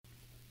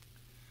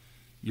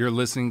You're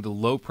listening to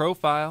Low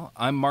Profile.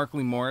 I'm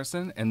Markley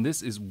Morrison, and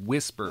this is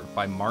Whisper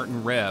by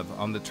Martin Rev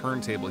on the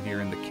turntable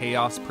here in the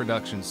Chaos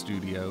Production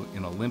Studio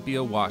in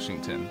Olympia,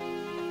 Washington.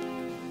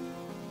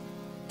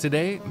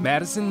 Today,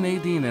 Madison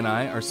Nadine and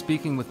I are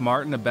speaking with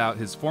Martin about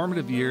his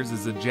formative years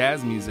as a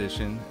jazz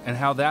musician and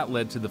how that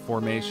led to the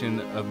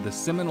formation of the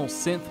seminal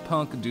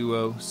synth-punk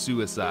duo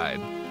Suicide.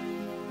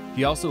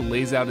 He also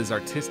lays out his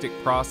artistic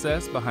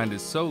process behind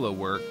his solo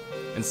work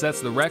and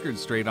sets the record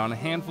straight on a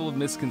handful of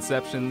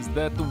misconceptions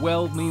that the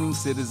well-meaning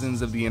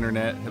citizens of the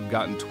internet have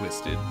gotten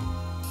twisted.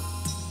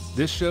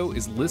 This show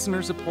is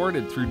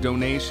listener-supported through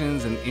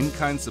donations and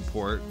in-kind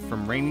support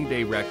from Rainy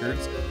Day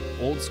Records,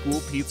 Old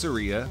School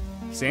Pizzeria,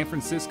 San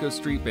Francisco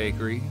Street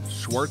Bakery,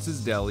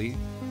 Schwartz's Deli,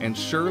 and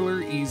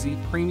Schurler Easy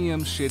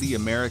Premium Shitty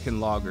American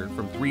Lager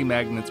from Three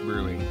Magnets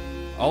Brewing,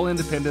 all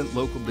independent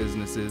local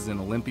businesses in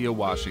Olympia,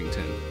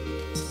 Washington.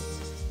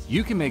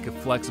 You can make a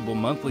flexible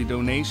monthly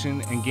donation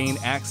and gain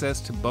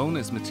access to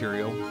bonus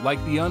material like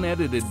the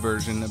unedited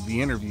version of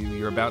the interview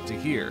you're about to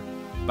hear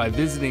by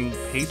visiting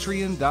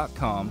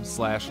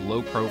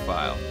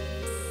patreon.com/lowprofile.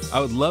 I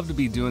would love to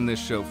be doing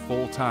this show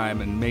full time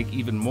and make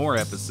even more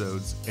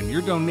episodes, and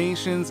your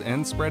donations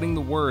and spreading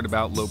the word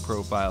about Low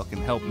Profile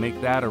can help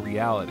make that a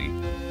reality.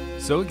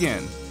 So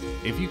again,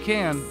 if you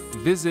can,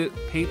 visit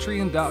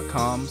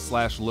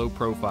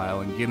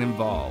patreon.com/lowprofile and get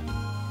involved.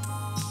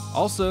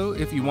 Also,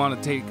 if you want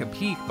to take a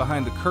peek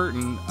behind the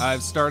curtain,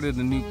 I've started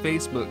a new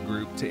Facebook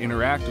group to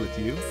interact with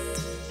you.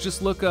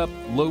 Just look up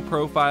Low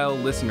Profile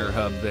Listener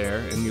Hub there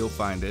and you'll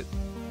find it.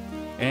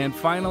 And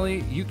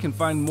finally, you can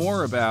find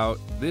more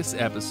about this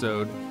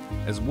episode,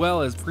 as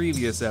well as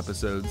previous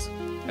episodes,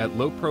 at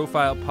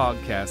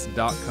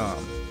lowprofilepodcast.com.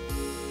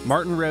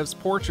 Martin Rev's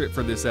portrait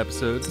for this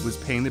episode was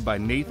painted by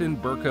Nathan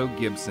Burko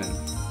Gibson.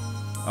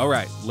 All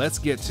right, let's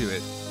get to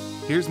it.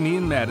 Here's me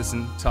and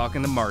Madison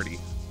talking to Marty.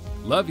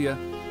 Love ya.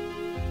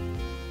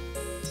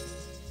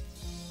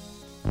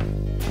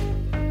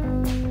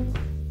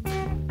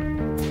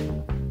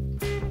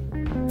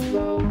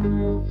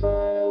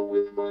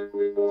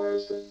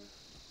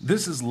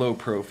 This is Low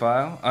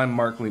Profile. I'm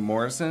Markley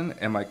Morrison,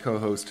 and my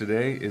co-host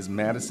today is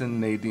Madison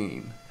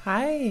Nadine.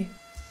 Hi.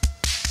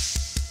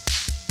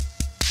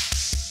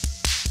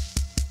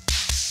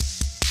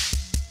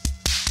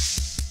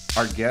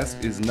 Our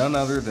guest is none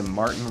other than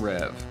Martin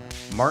Rev.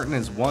 Martin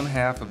is one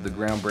half of the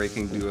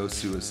groundbreaking duo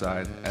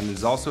Suicide and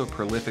is also a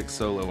prolific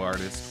solo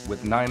artist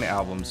with 9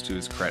 albums to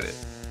his credit.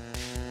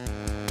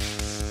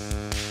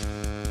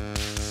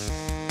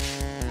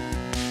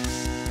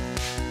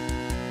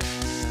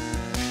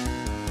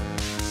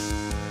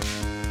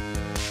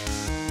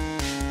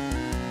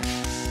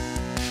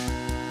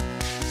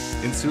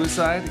 In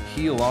Suicide,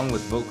 he, along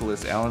with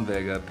vocalist Alan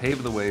Vega,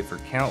 paved the way for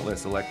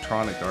countless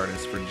electronic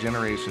artists for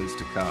generations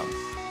to come.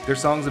 Their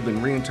songs have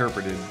been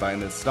reinterpreted by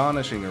an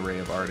astonishing array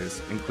of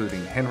artists,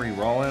 including Henry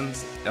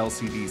Rollins,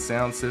 LCD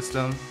Sound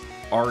System,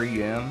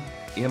 REM,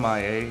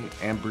 MIA,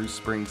 and Bruce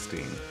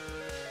Springsteen.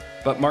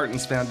 But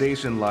Martin's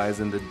foundation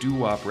lies in the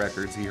doo-wop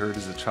records he heard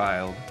as a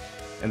child,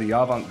 and the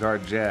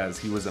avant-garde jazz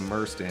he was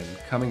immersed in,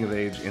 coming of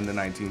age in the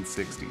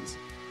 1960s.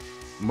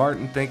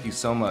 Martin, thank you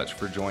so much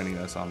for joining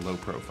us on Low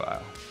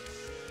Profile.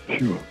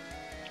 Sure.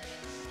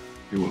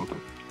 You're welcome.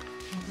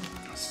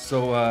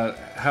 So,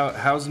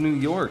 how's New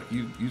York?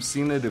 You've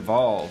seen it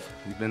evolve.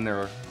 You've been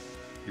there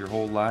your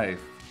whole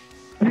life.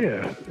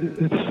 Yeah,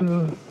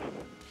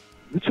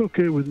 it's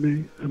okay with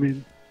me. I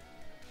mean,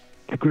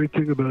 the great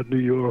thing about New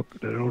York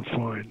that I don't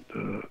find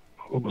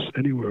almost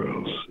anywhere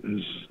else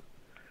is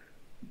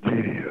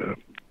the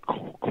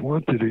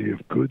quantity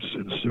of goods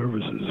and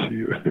services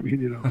here. I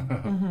mean, you know.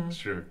 Mm-hmm.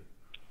 Sure.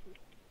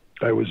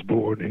 I was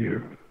born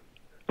here,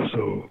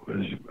 so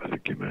I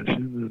think you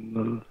mentioned,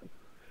 and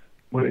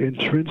my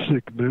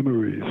intrinsic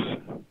memories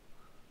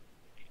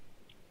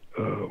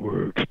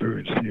were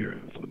experienced here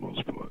for the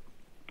most part.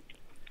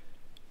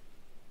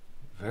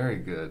 Very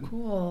good.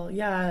 Cool.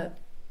 Yeah.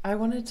 I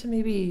wanted to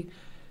maybe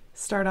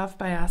start off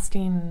by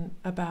asking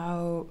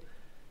about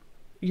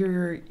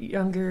your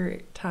younger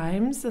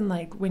times and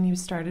like when you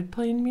started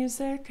playing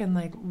music and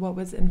like what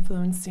was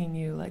influencing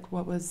you, like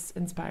what was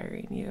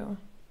inspiring you?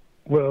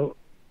 Well,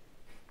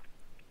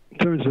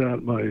 turns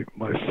out my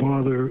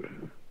father,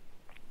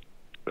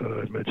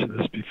 I mentioned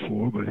this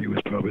before, but he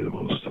was probably the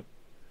most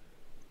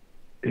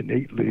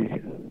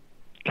innately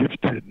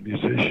gifted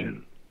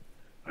musician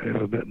I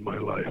ever met in my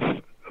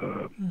life.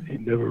 He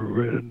never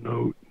read a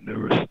note,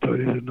 never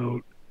studied a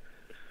note,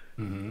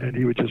 and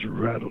he would just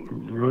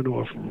run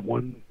off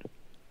one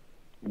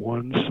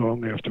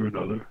song after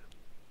another,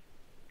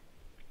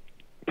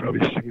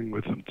 probably singing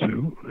with them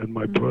too. And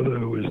my brother,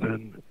 who was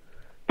then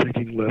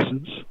taking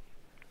lessons,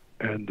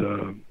 and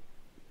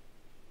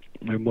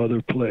my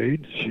mother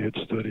played. She had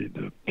studied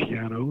the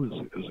piano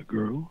as a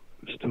girl,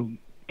 still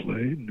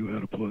played, knew how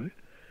to play.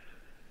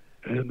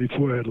 And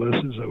before I had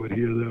lessons, I would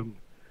hear them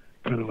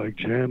kind of like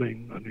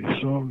jamming on these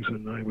songs,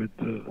 and I was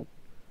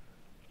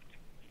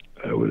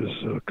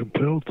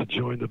compelled to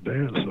join the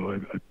band, so I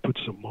put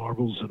some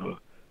marbles in a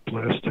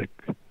plastic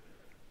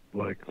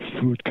like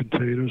food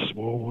containers,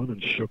 small one,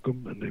 and shook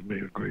them, and they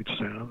made a great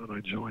sound. And I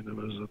joined them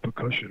as a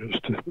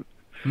percussionist too.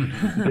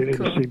 They didn't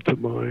Cool. seem to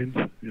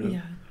mind. You know?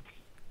 Yeah.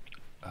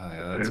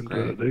 Yeah, that's And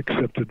great. they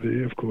accepted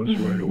me, of course,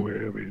 right away.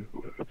 I mean,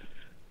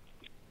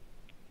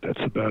 that's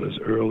about as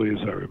early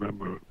as I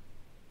remember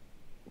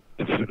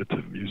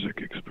definitive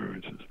music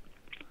experiences.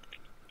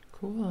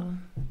 Cool.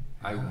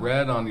 I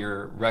read on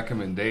your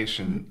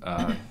recommendation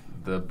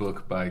the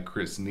book by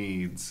Chris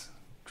Needs,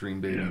 Dream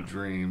Baby Yeah.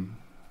 Dream.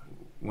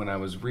 When I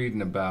was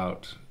reading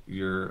about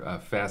your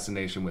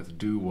fascination with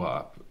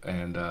doo-wop,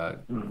 and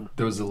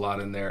there was a lot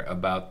in there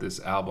about this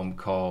album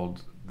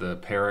called The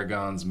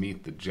Paragons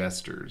Meet the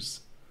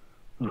Jesters,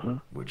 Uh-huh.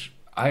 which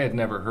I had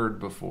never heard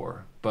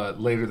before. But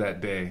later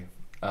that day,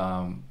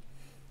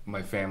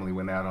 my family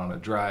went out on a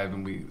drive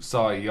and we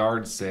saw a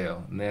yard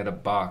sale, and they had a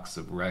box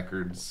of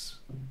records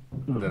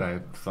that I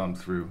thumbed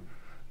through.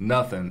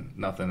 Nothing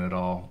at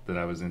all that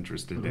I was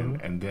interested in.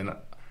 And then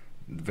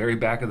the very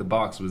back of the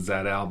box was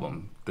that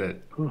album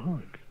that Uh-huh.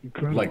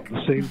 Incredible. Like-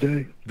 the same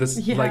day. this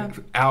Yeah. like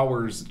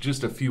hours,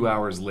 just a few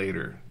hours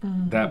later.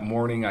 That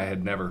morning I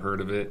had never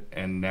heard of it,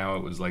 and now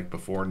it was like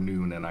before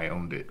noon and I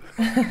owned it.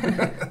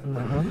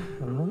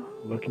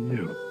 Lucky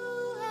you.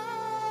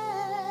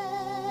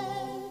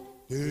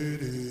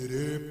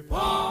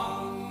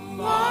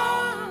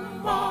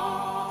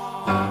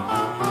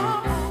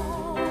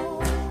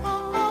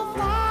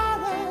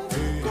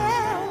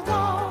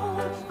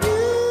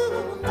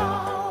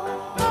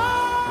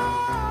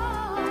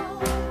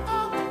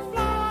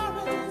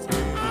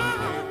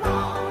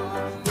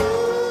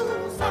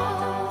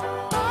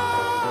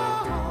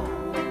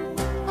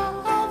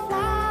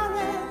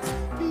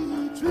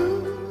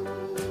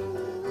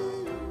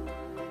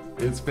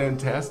 It's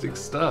fantastic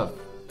stuff,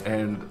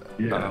 and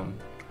Yeah.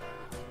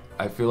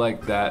 I feel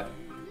like that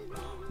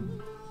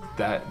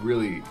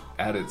really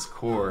at its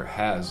core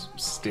has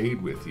stayed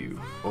with you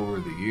over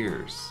the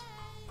years.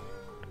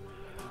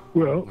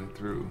 Well, Went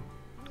through.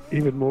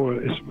 even more,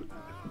 it's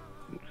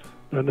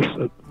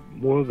not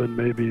more than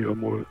maybe, or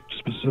more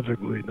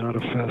specifically, not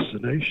a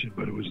fascination,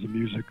 but it was the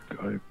music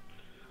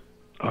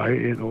I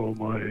and all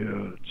my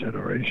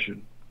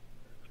generation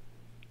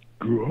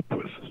grew up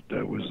with.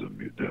 That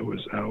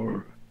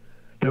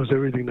was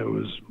everything that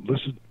was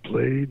listened,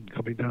 played,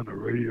 coming down the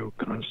radio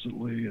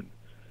constantly, and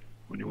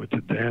when you went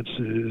to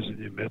dances and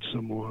you met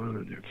someone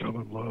and you fell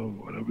in love,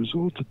 whatever, it was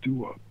all to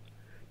doo-wop.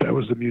 That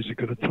was the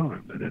music of the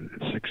time. And then in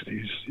the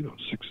 60s,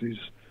 60s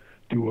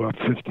doo-wop,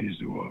 50s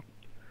doo-wop.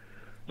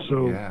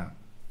 So Yeah.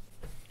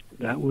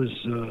 that was,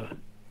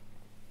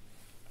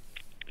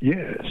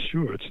 yeah,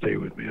 sure, it stayed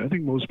with me. I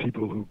think most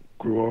people who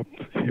grow up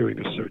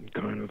hearing a certain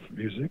kind of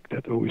music,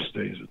 that always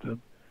stays with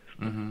them.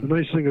 Hmm. The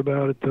nice thing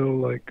about it, though,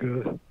 like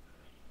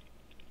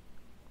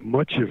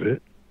much of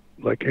it,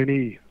 like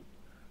any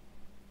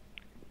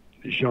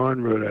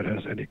genre that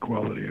has any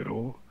quality at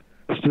all,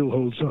 still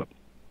holds up.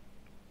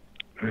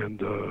 And,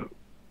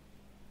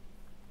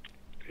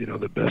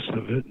 the best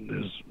of it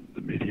is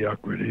the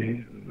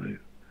mediocrity and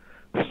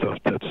the stuff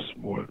that's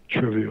more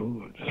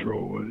trivial and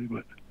throwaway.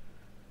 But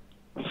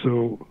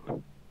so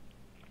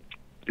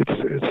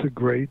it's a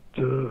great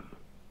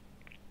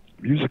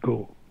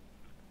musical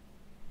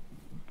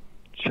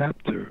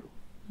chapter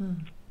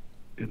in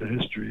the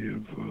history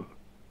of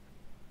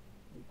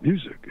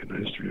music, in the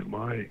history of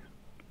my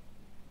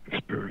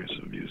experience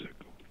of music.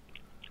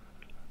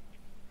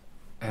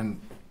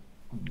 And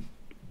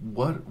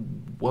what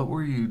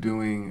were you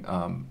doing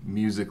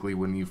musically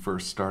when you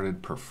first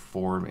started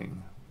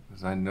performing?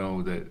 Because I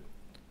know that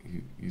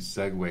you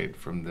segued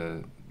from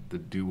the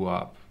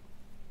doo-wop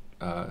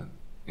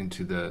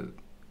into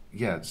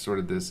sort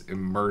of this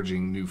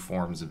emerging new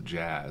forms of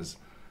jazz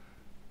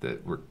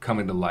that were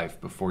coming to life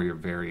before your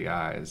very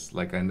eyes.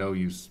 Like, I know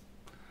you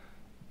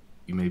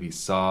maybe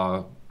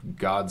saw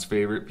God's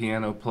favorite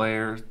piano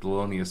player,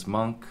 Thelonious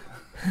Monk.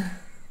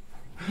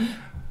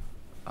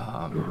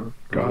 God's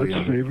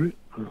William. favorite?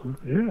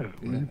 Yeah,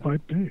 it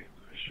might be.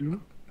 Sure.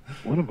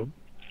 One of them.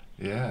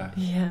 Yeah.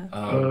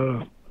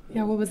 Yeah.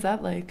 Yeah, what was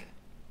that like?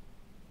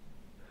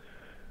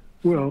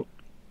 Well,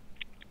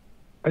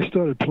 I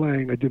started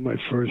playing, I did my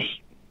first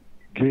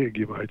gig,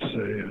 you might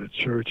say, at a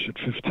church at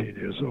 15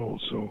 years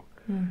old. So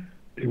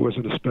it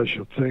wasn't a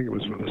special thing. It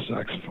was with a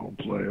saxophone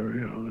player,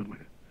 and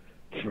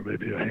for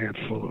maybe a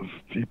handful of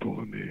people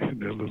in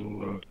their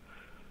little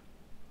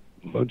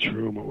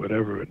lunchroom or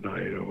whatever at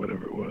night or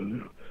whatever it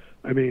was.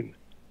 I mean,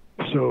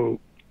 so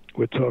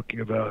we're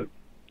talking about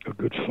a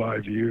good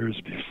 5 years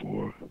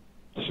before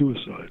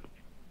suicide.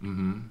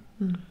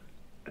 Mm-hmm.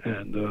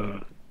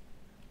 And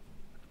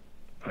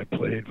I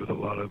played with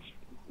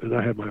and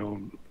I had my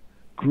own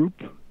group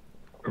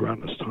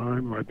around this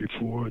time, right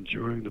before and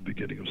during the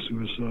beginning of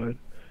suicide,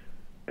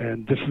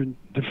 and different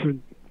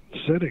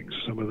settings.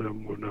 Some of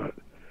them were not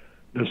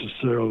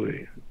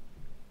necessarily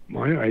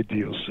my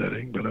ideal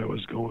setting, but I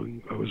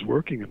was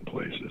working in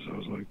places. I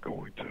was like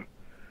going to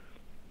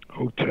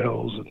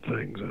hotels and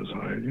things as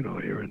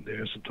here and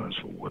there, sometimes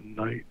for one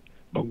night,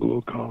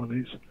 bungalow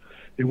colonies.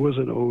 It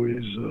wasn't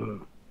always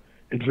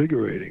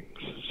invigorating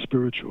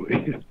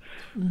spiritually.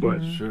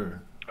 But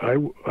Sure. I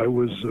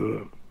was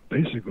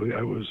basically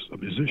I was a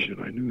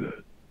musician. I knew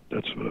that.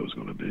 That's what I was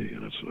going to be,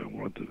 and that's what I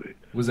wanted to be.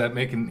 Was that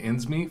making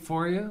ends meet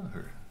for you?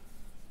 Or?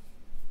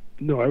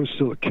 No, I was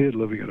still a kid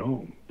living at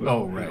home. But,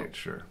 Oh, you know, right,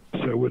 sure.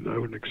 so I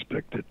wouldn't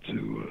expect it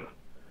to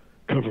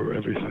cover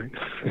everything.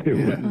 It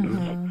Yeah. wouldn't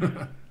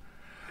have.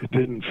 It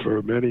didn't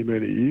for many,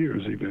 many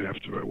years, even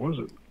after I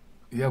wasn't.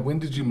 Yeah, when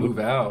did you move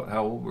out?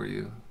 How old were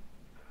you?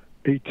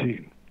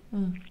 18.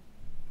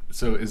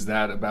 So is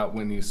that about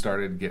when you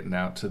started getting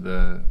out to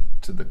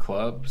the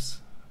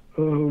clubs?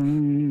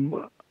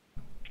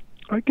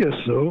 I guess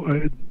so.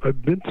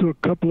 I'd been to a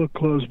couple of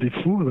clubs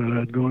before that.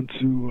 I'd gone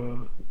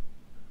to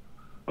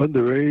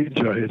underage.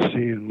 I had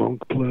seen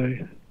Monk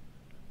play.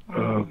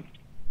 I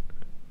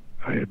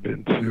had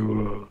been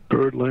to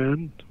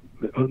Birdland,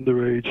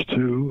 underage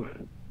too,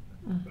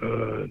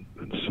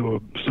 and saw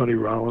Sonny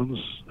Rollins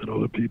and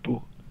other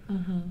people.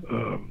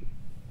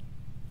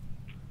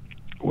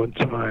 One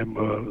time,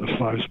 a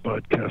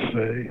five-spot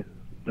cafe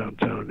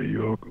downtown New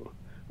York,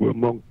 where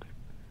Monk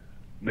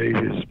made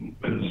his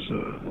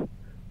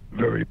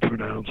very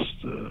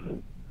pronounced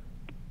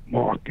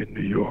mark in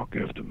New York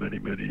after many,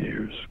 many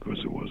years. Of course,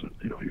 it wasn't,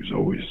 he was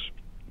always,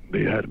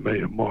 they had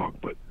made a mark,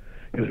 but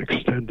he had an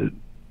extended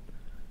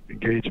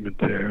engagement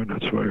there, and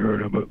that's where I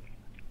heard him. But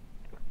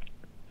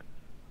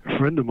a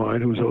friend of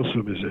mine who was also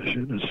a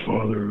musician, his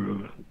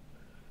father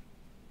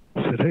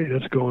said, "Hey,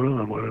 that's going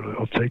on. Why don't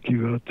I'll take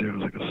you out there." It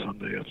was like a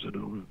Sunday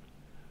afternoon.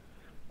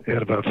 They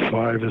had about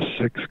 5 or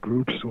 6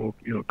 groups, all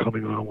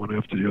coming on one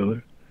after the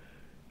other,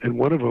 and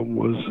one of them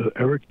was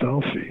Eric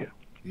Dolphy.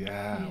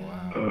 Yeah,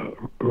 wow.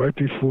 Right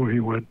before he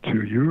went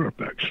to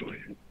Europe, actually,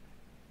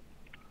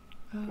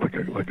 like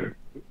a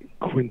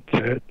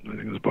quintet. I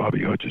think it was Bobby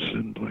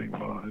Hutcherson playing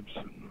vibes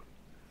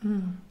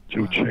and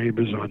Joe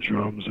Chambers on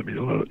drums. I mean,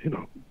 a lot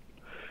of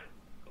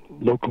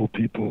local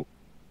people.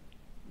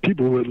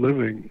 People were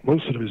living.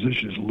 Most of the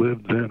musicians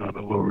lived then on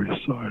the Lower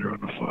East Side or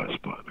on the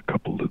 5-spot. And a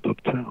couple lived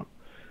uptown.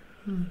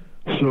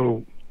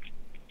 So,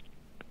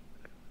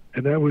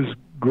 and that was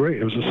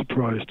great. It was a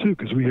surprise too,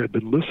 because we had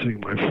been listening.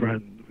 My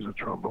friend, who's a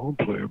trombone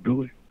player,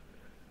 Billy,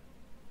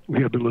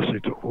 we had been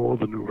listening to all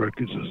the new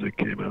records as they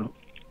came out,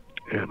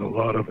 and a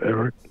lot of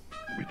Eric.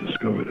 We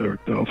discovered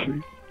Eric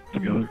Dolphy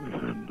together,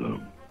 and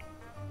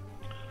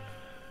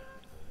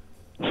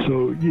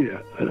so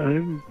yeah.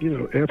 And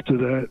after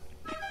that,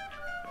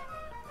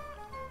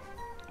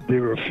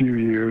 there were a few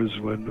years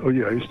when I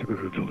used to go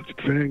to the Village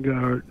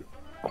Vanguard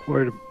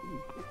quite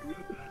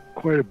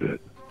a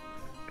bit,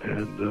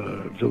 and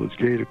Village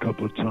Gate a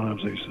couple of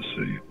times. I used to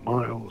see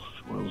Miles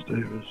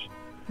Davis,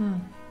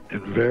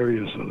 and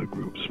various other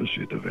groups,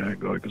 especially at the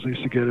Vanguard, because I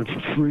used to get in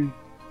for free.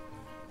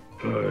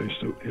 I used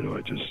to,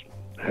 I just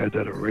had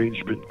that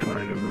arrangement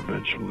kind of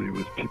eventually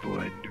with people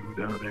I knew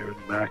down there,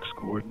 and Max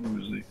Gordon, who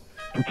was the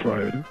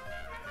proprietor,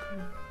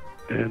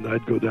 and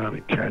I'd go down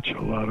and catch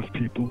a lot of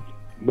people,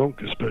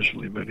 Monk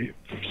especially,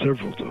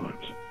 several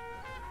times.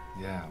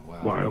 Yeah,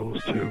 wow.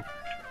 Miles too.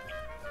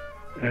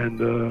 And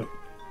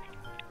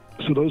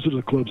so those are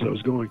the clubs I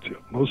was going to.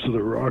 Most of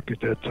the rock at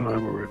that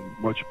time were in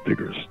much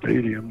bigger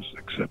stadiums,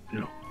 except,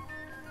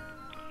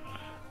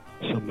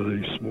 some of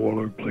the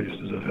smaller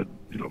places that had,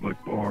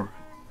 like bar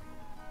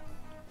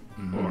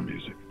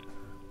music.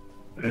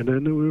 And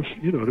then there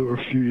were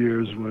a few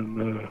years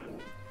when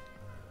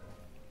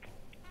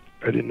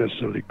I didn't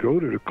necessarily go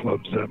to the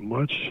clubs that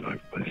much. I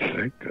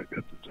think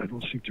I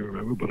don't seem to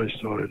remember, but I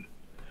started,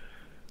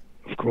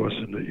 of course,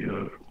 in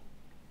the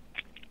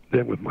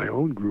then with my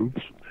own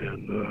groups,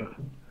 and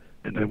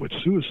then with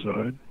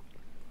Suicide.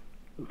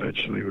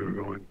 Eventually, we were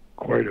going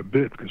quite a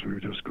bit because we were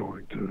just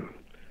going to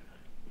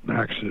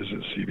Max's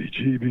and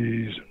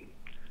CBGB's.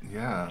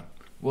 Yeah.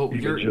 Well,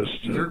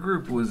 your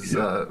group was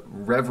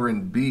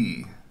Reverend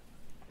B.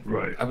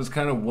 Right. I was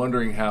kind of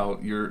wondering how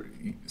you're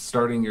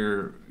starting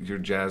your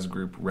jazz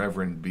group,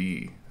 Reverend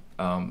B,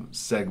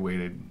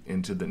 segued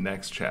into the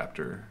next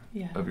chapter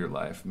of your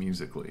life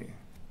musically.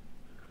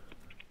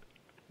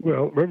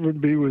 Well,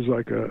 Reverend B was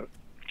it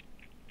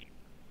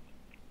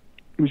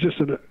was just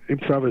an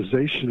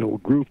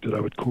improvisational group that I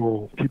would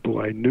call people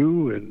I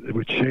knew, and it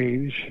would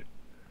change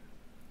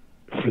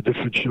for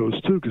different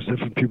shows too, because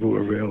different people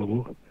were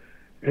available.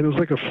 And it was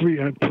like a free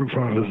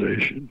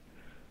improvisation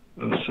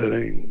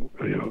setting.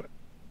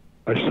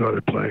 I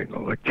started playing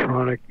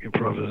electronic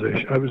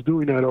improvisation. I was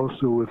doing that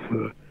also with,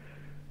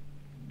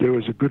 there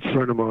was a good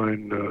friend of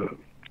mine,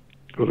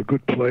 a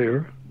good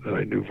player that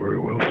I knew very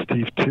well,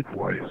 Steve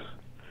Titweiss.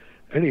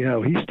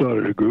 Anyhow, he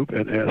started a group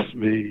and asked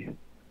me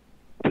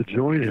to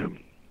join him.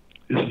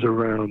 This is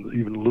around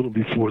even a little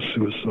before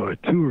Suicide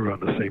 2,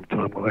 around the same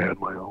time when I had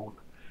my own.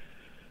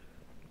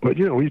 But,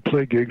 we'd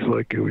play gigs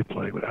like we'd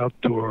play with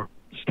outdoor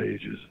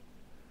stages.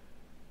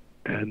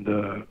 And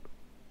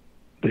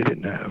they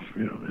didn't have,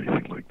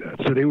 anything like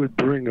that. So they would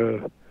bring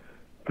an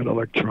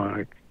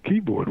electronic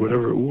keyboard,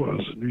 whatever it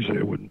was. And usually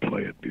I wouldn't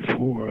play it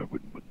before. I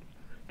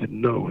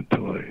didn't know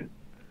until I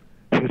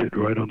hit it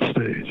right on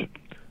stage.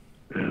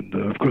 And,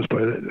 of course,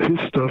 by that, his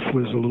stuff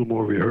was a little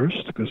more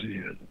rehearsed because he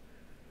had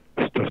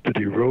stuff that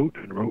he wrote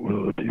and wrote with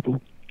other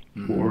people,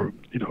 more,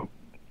 you know,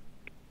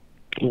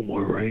 a little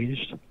more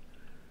arranged.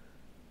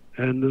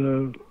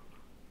 And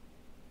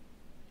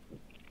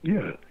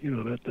yeah, you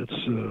know,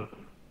 that's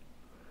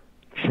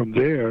from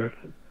there.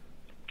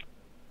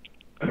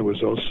 I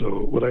was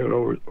also what I had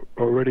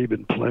already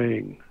been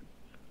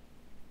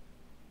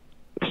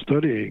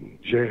studying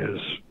jazz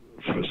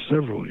for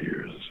several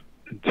years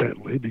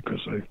intently,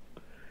 because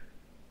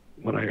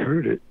when I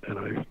heard it, and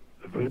I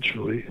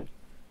eventually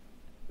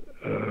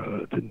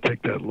didn't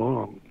take that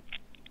long,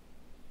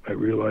 I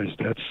realized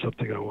that's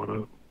something I want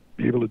to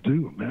be able to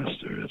do,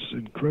 master. It's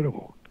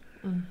incredible.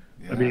 Mm.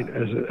 Yeah. I mean,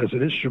 as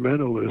an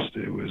instrumentalist,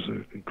 it was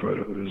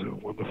incredible. It was a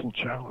wonderful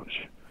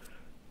challenge,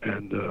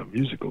 and a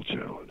musical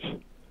challenge.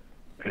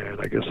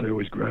 And I guess I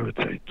always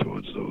gravitate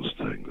towards those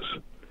things.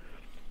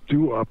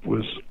 Doo-wop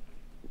was,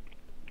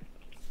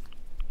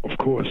 of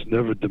course,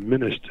 never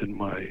diminished in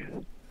my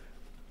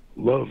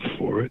love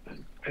for it,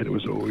 and it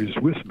was always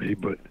with me.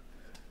 But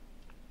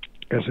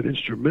as an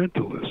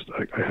instrumentalist,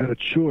 I had a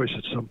choice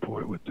at some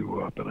point with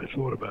doo-wop, and I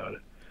thought about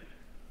it,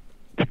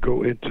 to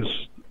go into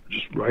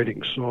just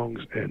writing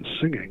songs and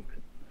singing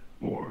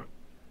more,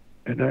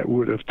 and that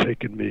would have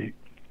taken me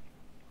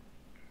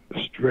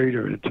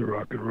straighter into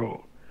rock and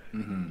roll.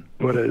 Mm-hmm.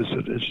 But as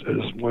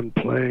one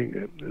playing,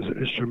 as an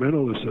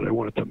instrumentalist that I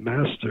wanted to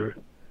master,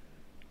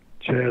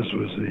 jazz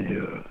was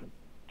the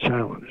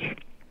challenge,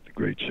 the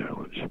great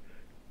challenge.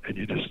 And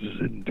you just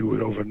didn't do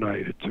it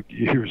overnight. It took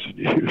years and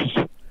years.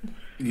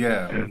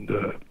 Yeah. And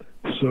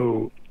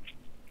so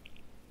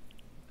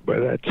by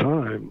that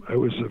time, I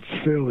was a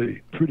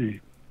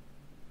pretty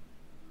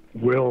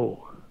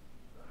well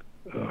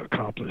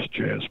accomplished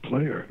jazz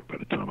player by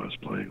the time I was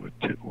playing with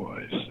Tin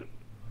Wise and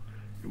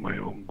in my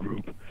own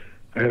group.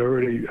 I had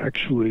already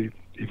actually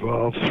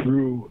evolved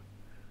through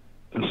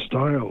the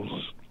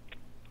styles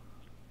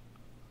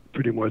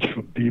pretty much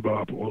from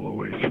bebop all the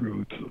way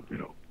through to, you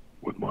know,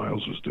 what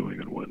Miles was doing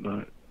and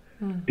whatnot,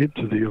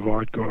 into the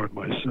avant-garde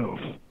myself.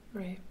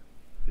 Right.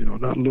 You know,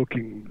 not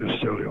looking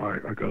necessarily,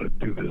 I got to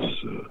do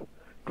this,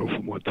 go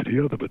from one to the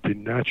other, but they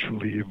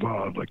naturally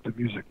evolved, like the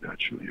music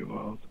naturally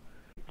evolved.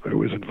 I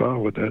was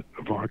involved with that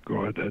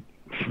avant-garde, that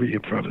free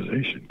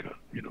improvisation,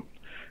 you know.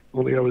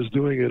 Only I was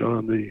doing it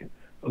on the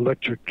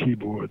electric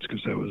keyboards,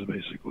 because that was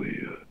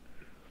basically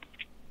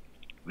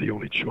the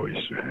only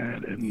choice you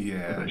had, and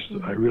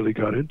I really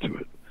got into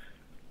it.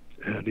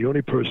 And the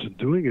only person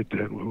doing it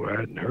then, who I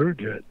hadn't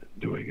heard yet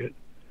doing it,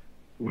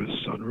 was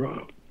Sun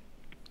Ra.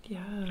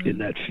 Yeah. In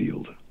that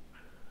field.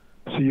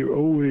 So you're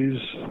always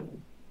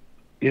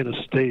in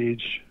a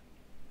stage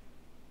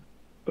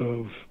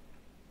of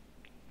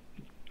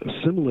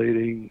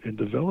assimilating and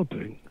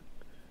developing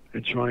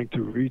and trying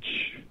to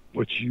reach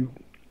what you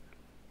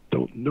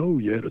don't know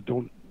yet or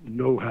don't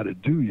know how to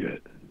do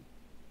yet.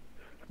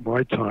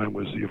 My time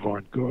was the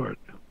avant-garde,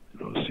 you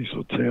know,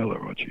 Cecil Taylor,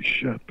 Archie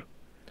Shepp,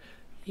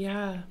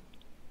 yeah,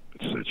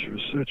 et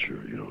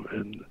cetera, you know,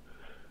 and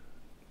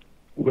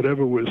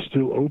whatever was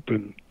still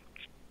open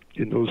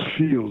in those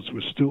fields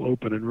was still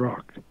open in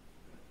rock.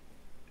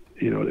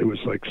 You know, it was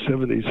like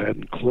 70s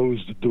hadn't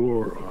closed the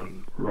door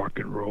on rock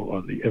and roll,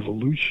 on the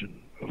evolution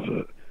of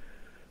the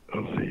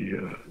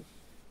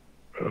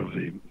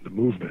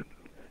movement.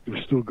 It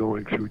was still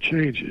going through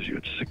changes. You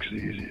had 60s,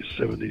 you had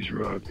 70s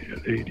rock, you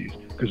had 80s,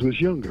 because it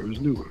was younger, it was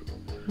newer.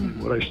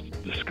 Mm-hmm. What I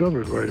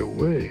discovered right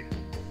away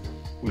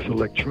with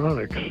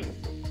electronics,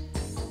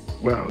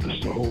 wow, this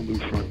is a whole new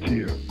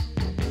frontier.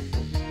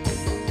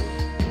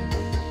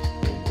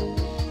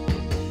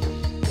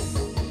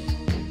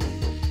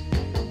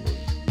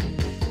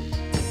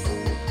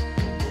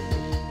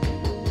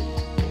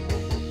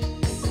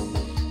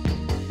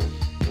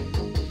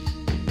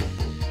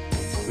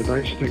 The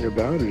nice thing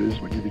about it is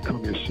when you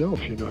become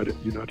yourself, you're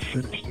not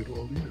finished at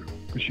all either,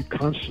 because you're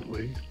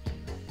constantly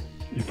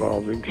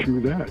evolving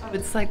through that.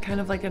 It's like kind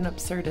of like an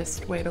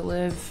absurdist way to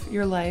live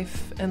your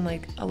life and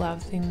like allow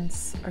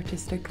things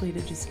artistically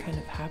to just kind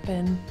of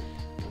happen.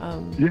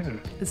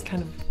 It's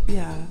kind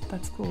of,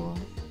 that's cool.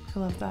 I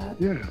love that.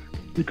 Yeah,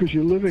 because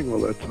you're living all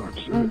that time.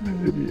 So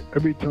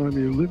every time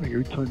you're living,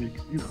 every time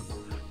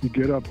you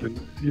get up and,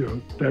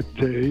 that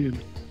day,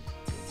 and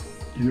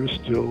you're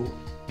still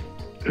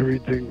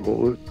everything,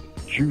 all the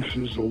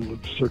juices, all the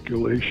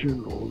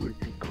circulation, all the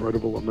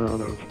incredible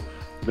amount of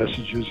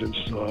messages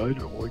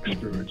inside, all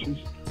experiences,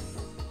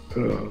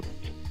 are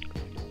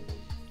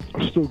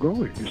still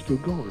going. You're still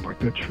going. Like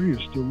that tree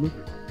is still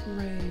living.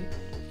 Right.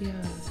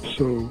 Yeah.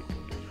 So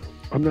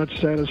I'm not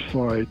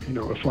satisfied,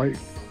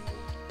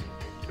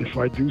 if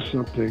I do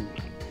something,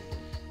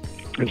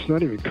 it's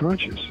not even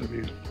conscious. I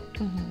mean,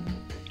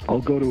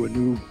 I'll go to a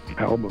new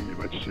album, you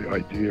might say,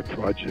 idea,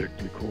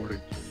 project,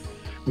 recording,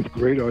 with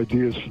great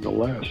ideas from the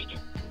last.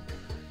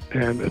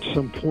 And at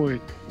some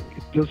point,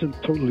 it doesn't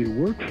totally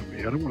work for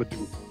me. I don't want to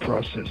do a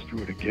process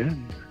through it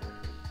again.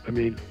 I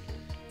mean,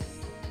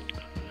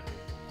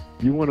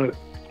 you want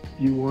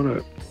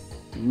to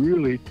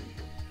really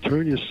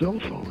turn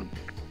yourself on.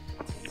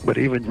 But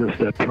even just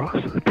that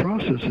process, the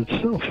process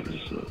itself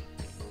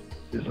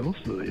is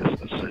also the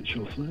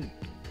essential thing.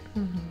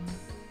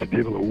 to be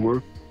able to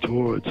work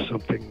towards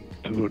something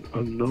to an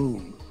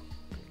unknown.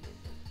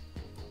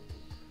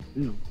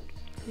 You know,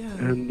 Yeah.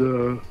 and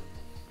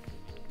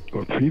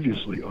or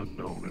previously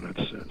unknown in that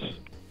sense.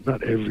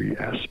 Not every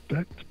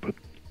aspect, but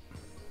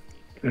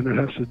and it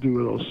has to do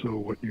with also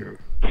what you're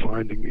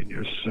finding in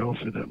yourself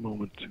at that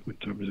moment too, in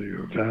terms of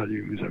your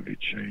values. Have you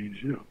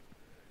changed? You know,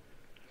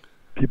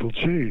 people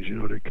change. You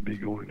know, they could be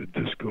going to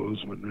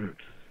discos when they're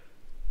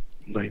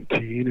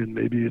 19, and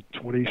maybe at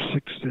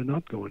 26 they're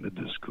not going to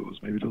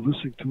discos. Maybe they're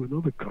listening to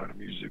another kind of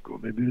music, or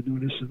maybe they're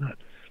doing this and that.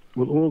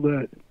 Well, all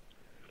that.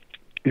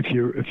 If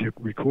you're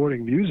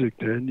recording music,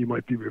 then you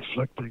might be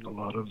reflecting a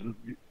lot of the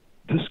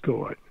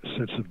disco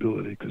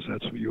sensibility, because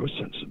that's your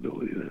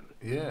sensibility then.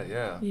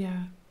 Yeah.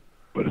 Yeah.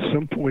 But at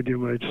some point you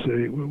might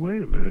say, well,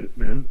 wait a minute,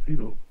 man, you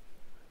know,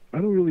 I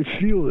don't really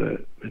feel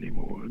that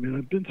anymore. I mean,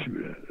 I've been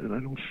through that, and I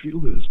don't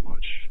feel it as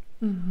much.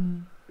 Mm-hmm.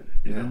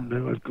 You know,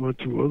 now I've gone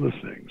through other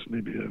things.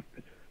 Maybe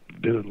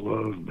I've been in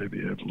love,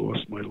 maybe I've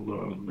lost my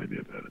love, maybe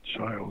I've had a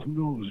child, who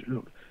knows, you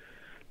know.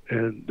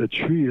 And the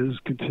tree has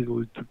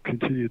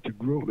continued to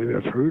grow. Maybe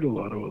I've heard a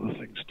lot of other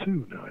things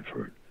too. Now I've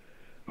heard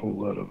a whole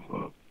lot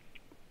of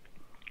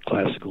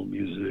classical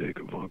music,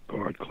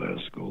 avant-garde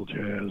classical, jazz,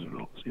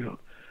 and all, you know.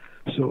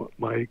 So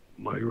my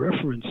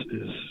reference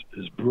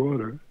is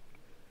broader,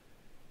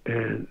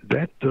 and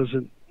that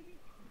doesn't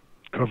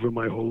cover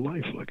my whole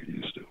life like it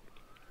used to.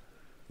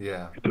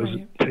 Yeah. It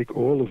doesn't take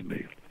all of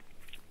me.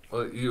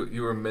 Well,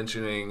 you were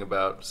mentioning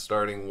about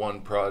starting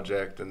one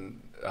project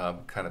and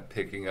kind of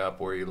picking up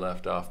where you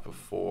left off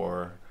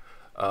before,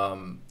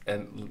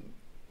 and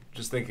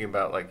just thinking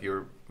about like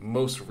your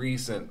most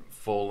recent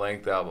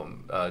full-length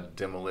album,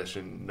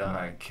 Demolition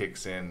 9,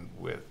 kicks in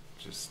with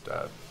just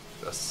a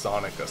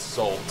sonic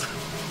assault.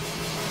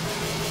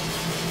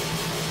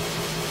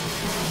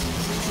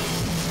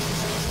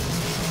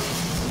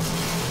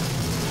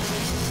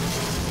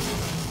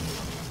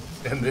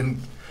 And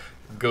then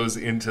goes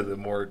into the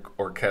more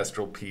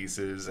orchestral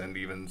pieces and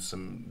even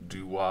some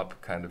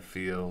doo-wop kind of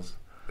feels.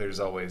 There's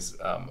always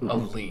a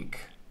link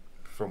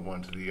from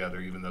one to the other,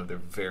 even though they're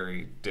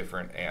very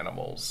different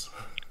animals.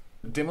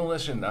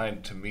 Demolition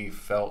 9 to me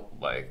felt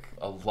like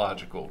a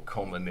logical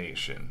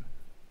culmination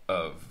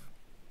of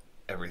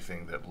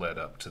everything that led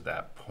up to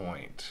that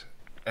point.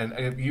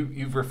 And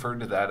you've referred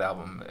to that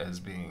album as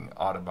being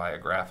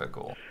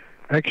autobiographical.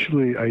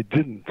 Actually, I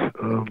didn't.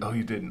 Oh,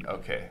 you didn't?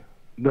 Okay.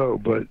 No,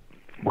 but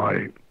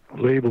my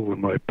label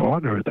and my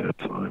partner at that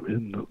time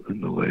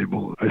in the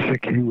label, I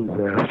think he was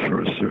asked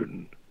for a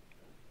certain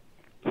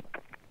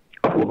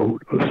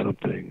quote or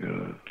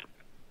something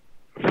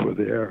for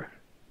their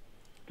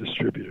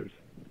distributors.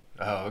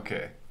 Oh,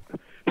 okay.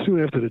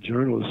 Soon after the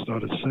journalists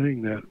started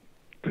saying that,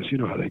 because you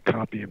know how they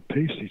copy and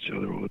paste each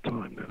other all the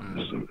time now.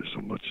 There's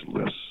so much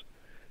less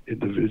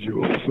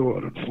individual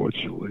thought,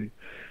 unfortunately.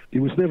 It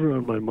was never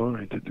on my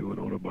mind to do an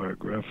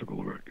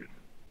autobiographical record.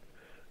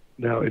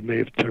 Now, it may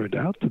have turned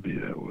out to be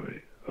that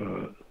way,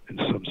 in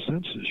some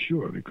senses,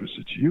 sure, because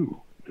it's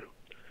you.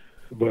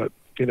 But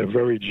in a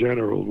very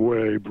general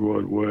way,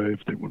 broad way,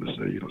 if they want to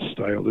say, you know,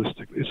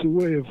 stylistic, it's a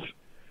way of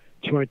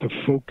trying to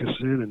focus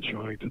in and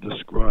trying to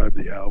describe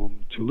the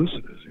album to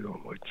listeners, you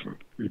know, like for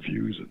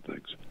reviews and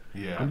things.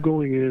 Yeah. I'm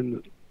going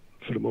in,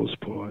 for the most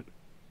part,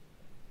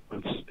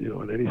 on, you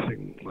know, on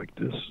anything like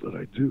this that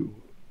I do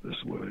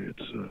this way.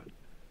 It's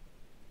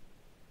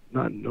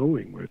not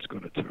knowing where it's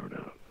going to turn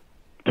out.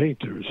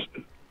 Painters,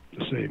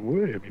 the same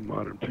way. I mean,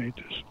 modern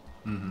painters.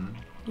 Mm-hmm.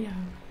 Yeah.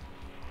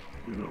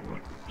 You know,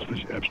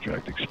 especially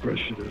abstract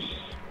expressionists.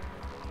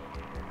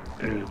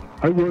 And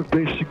I work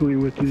basically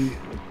with the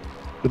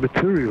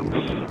materials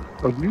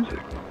of music,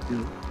 you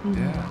know,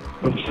 Yeah.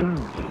 of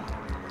sound.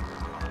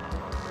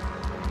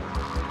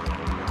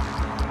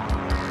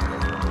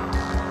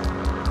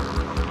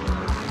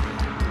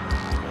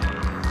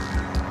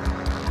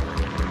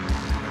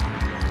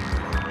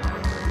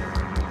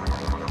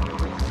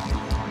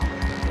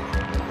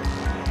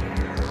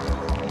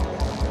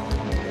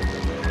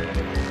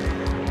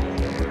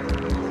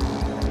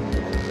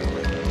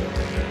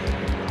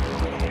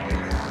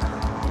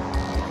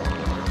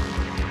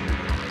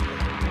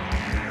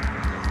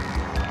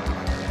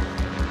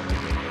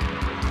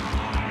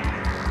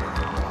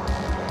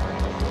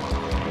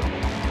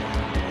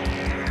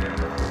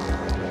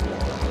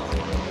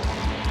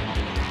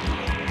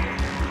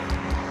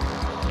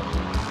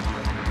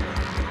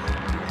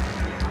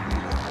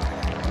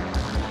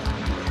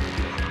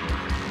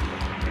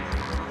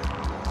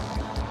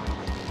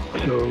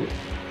 So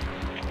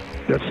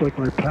that's like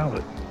my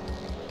palette.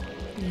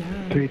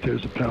 Yeah. Paint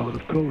is a palette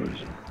of colors.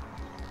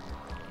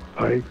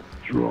 I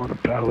draw on a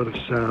palette of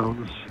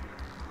sounds,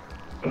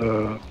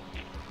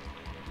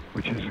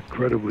 which is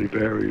incredibly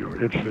varied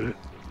or infinite,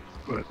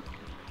 but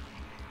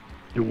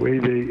the way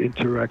they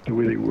interact, the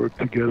way they work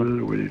together,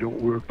 the way they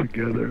don't work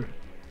together,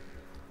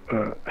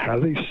 how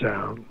they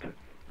sound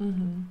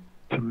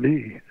to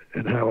me,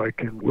 and how I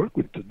can work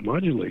with to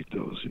modulate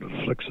those, you know,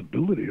 the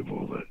flexibility of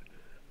all that.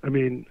 I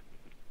mean,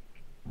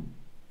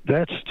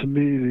 that's to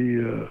me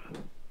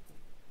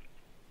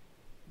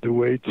the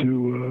way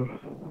to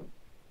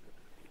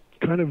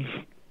kind of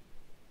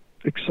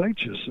excite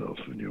yourself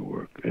in your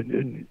work.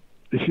 And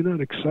if you're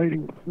not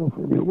exciting yourself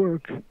in your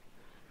work,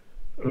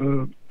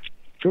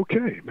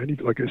 okay.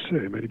 Like I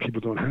say, many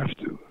people don't have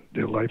to.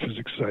 Their life is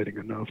exciting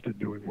enough. They're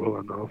doing well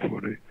enough,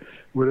 or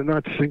they're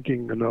not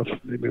thinking enough.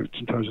 Maybe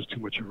sometimes it's too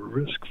much of a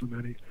risk for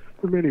many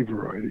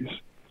varieties,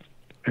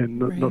 and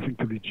nothing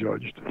to be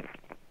judged.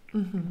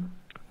 Mm-hmm.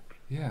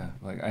 Yeah,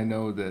 like I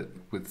know that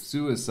with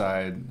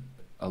Suicide,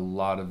 a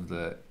lot of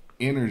the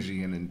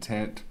energy and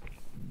intent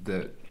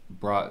that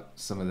brought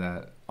some of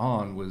that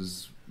on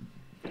was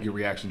your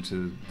reaction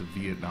to the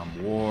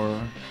Vietnam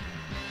War.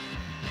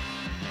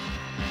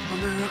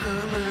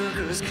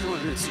 America is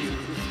killing its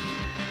youth.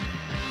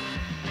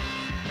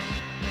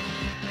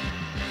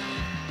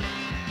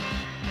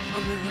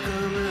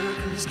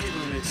 America is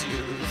killing its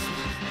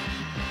youth.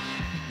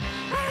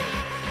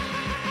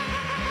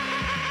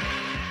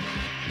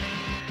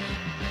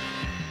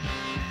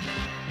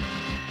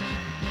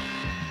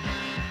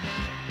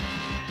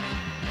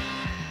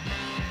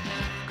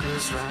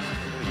 Ghost Rider.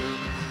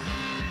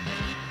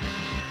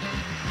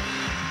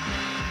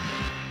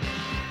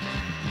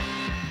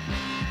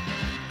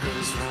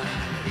 Ghost Rider.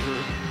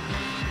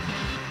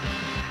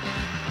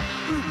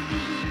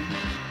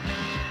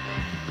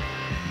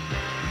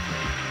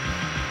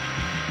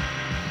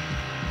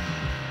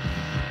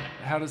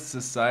 How does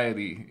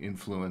society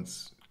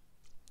influence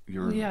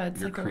your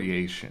like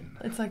creation?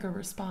 It's like a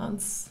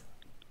response.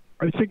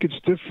 I think it's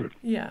different.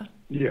 Yeah.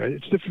 Yeah,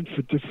 it's different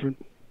for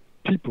different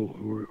people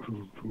who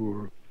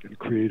are in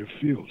creative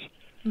fields.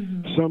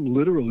 Mm-hmm. Some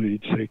literally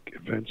take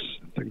events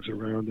and things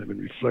around them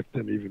and reflect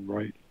them, even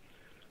write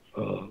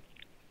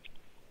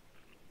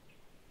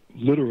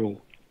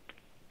literal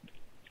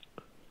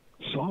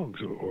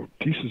songs or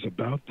pieces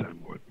about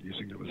them, or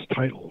using them as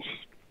titles.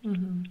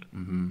 Mm-hmm.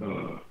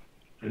 Mm-hmm.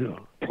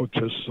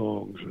 Protest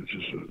songs are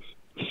just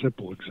a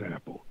simple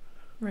example.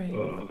 Right.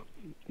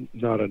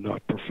 Not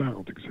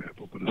profound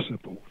example, but a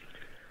simple.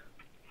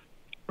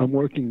 I'm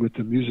working with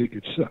the music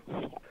itself.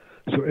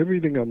 So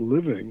everything I'm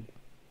living,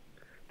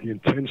 the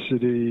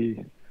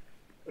intensity,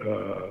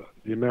 the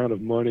amount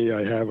of money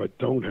I have, I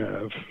don't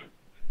have,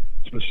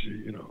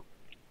 especially,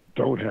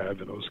 don't have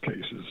in those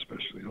cases,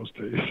 especially in those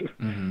days.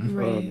 Mm-hmm.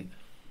 Right.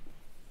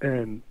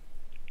 And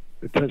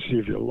the intensity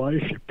of your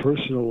life, your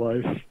personal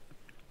life,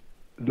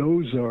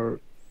 those are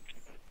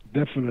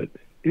definite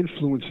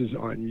influences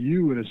on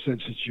you in a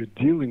sense that you're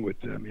dealing with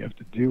them. You have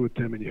to deal with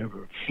them and you have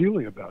a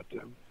feeling about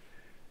them.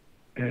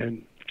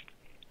 And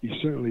you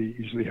certainly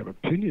usually have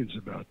opinions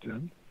about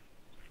them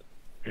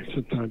and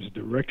sometimes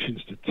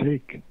directions to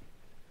take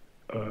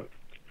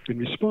in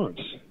response.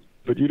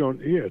 But you don't,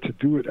 to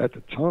do it at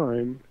the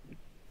time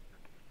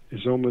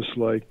is almost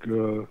like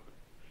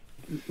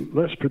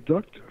less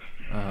productive.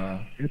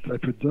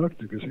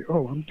 Anti-productive, because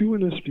I'm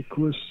doing this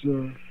because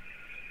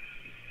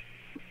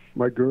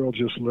my girl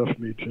just left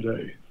me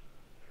today.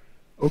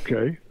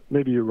 Okay,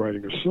 maybe you're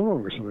writing a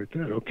song or something like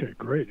that. Okay,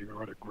 great, you're going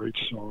to write a great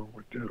song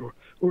with that,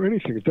 or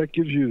anything. If that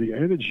gives you the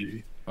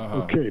energy,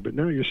 okay, but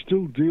now you're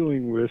still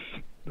dealing with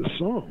the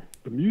song,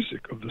 the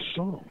music of the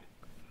song.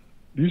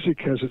 Music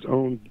has its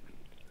own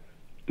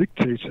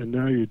dictates, and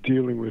now you're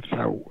dealing with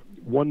how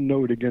one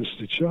note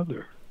against each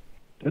other.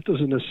 That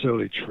doesn't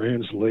necessarily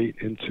translate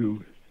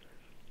into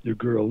your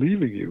girl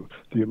leaving you.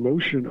 The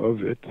emotion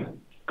of it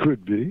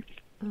could be,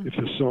 if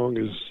the song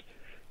is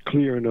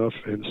clear enough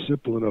and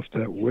simple enough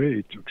that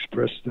way to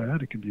express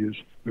that. It can be a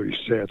very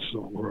sad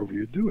song wherever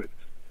you do it.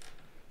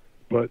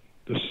 But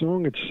the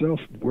song itself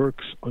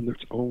works under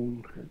its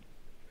own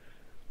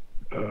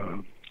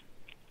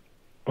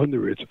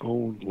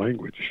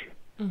language.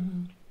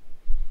 Mm-hmm.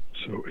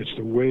 So it's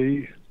the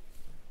way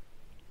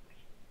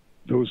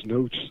those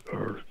notes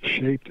are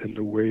shaped and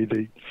the way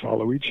they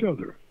follow each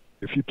other.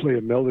 If you play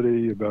a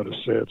melody about a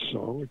sad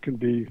song, it can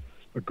be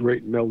a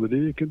great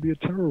melody, it can be a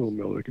terrible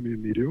melody, it can be a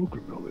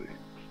mediocre melody.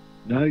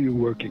 Now you're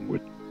working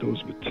with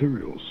those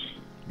materials.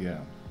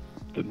 Yeah.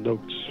 The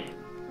notes.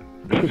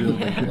 The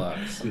building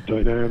blocks. The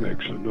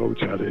dynamics, the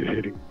notes, how they're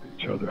hitting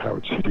each other, how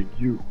it's hitting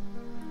you.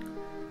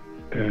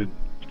 And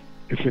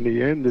if in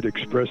the end it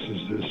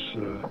expresses this,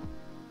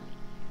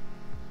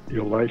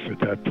 your life at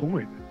that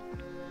point,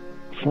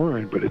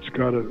 fine, but it's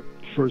got to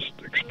first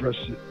express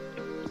it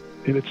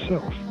in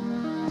itself.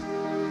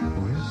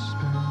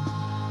 Whisper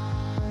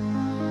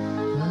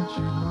that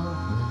you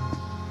love me,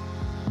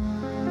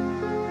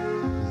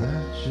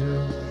 that you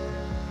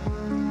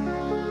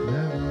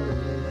never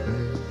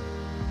will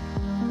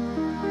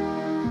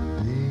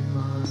be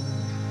mine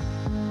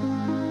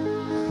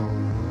for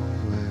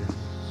always.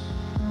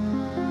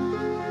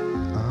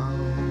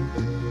 I'll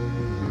be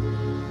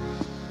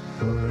yours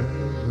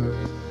forever.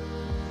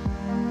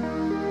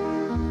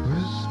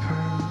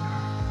 Whisper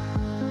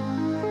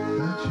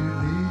that you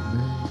need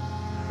me.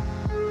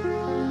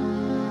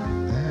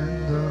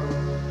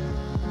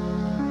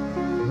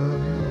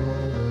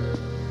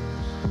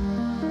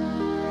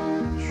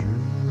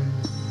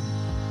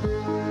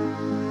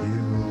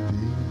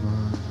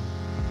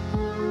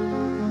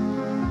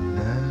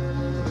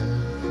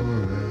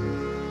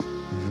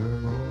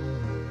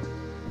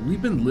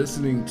 we've been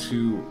listening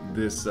to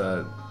this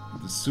the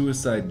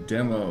Suicide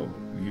demo.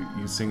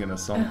 You singing a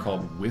song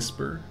called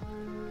Whisper?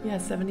 Yeah,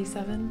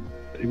 77.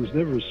 It was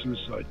never a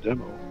Suicide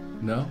demo.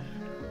 No?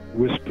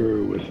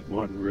 Whisper with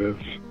Martin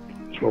Rev's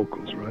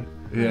vocals, right?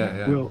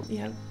 Yeah. Well,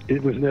 Yeah.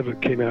 it was never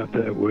came out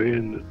that way,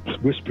 and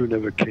Whisper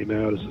never came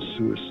out as a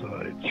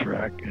Suicide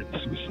track, and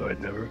Suicide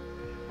never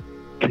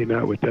came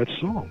out with that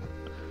song.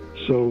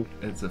 So,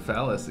 It's a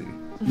fallacy.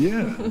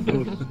 yeah,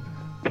 totally.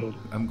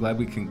 I'm glad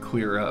we can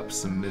clear up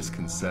some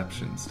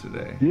misconceptions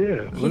today.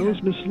 Yeah, well, it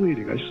was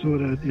misleading. I saw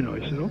that,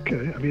 I said,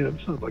 okay. I mean,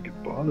 it's not like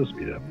it bothers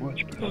me that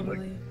much, but it's like,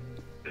 Totally.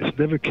 it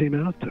never came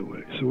out that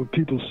way. So when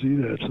people see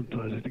that,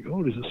 sometimes they think,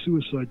 oh, there's a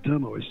Suicide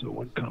demo. I said,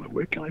 one comment,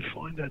 where can I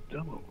find that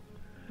demo?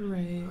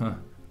 Right. Huh.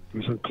 It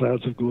was on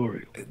Clouds of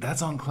Glory.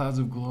 That's on Clouds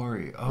of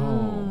Glory.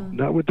 Oh,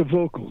 Not with the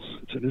vocals.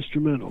 It's an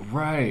instrumental.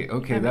 right.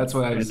 Okay, That that's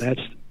what I And was.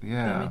 that's,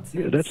 Yeah. makes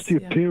yeah, that's the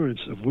sense, yeah.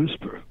 appearance of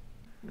Whisper.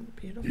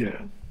 Beautiful.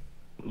 Yeah.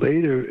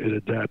 Later, it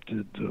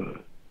adapted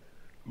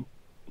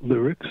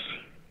lyrics,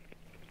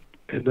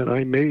 and then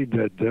I made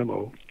that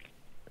demo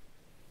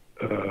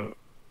on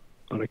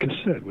a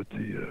cassette with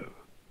the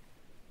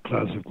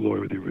Clouds of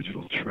Glory, with the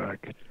original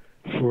track,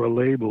 for a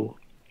label,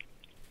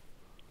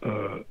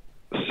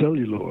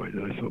 Celluloid,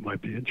 that I thought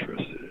might be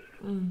interested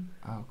in.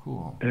 Oh,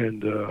 cool.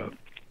 And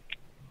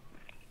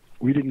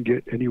we didn't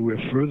get anywhere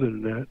further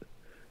than that.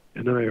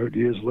 And then I heard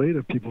years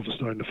later, people were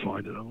starting to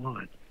find it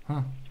online.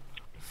 Huh.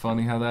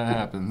 Funny how that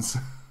happens.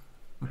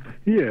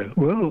 Yeah,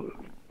 well,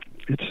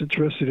 it's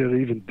interesting that I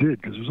even did,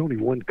 because there was only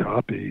one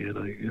copy, and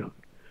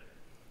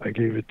I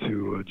gave it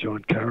to John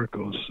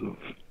Caracos of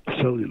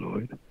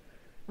Celluloid,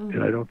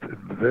 and I don't.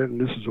 Then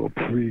this is all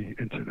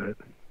pre-internet,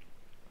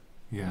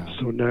 Yeah.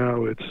 so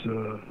now it's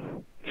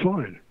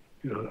fine.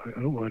 I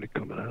don't mind it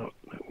coming out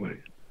that way.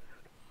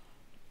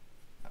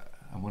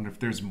 I wonder if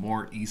there's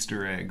more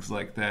Easter eggs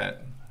like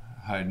that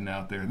hiding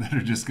out there that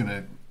are just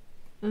gonna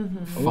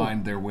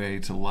find their way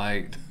to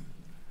light.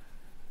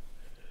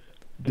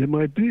 There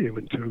might be,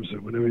 in terms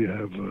of whenever you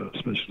have,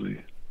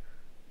 especially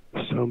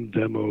some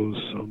demos,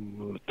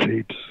 some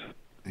tapes.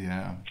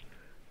 Yeah.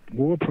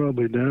 More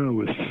probably now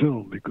with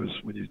film, because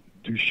when you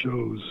do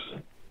shows,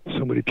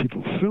 so many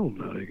people film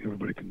now.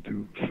 Everybody can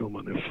do film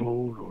on their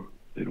phone, or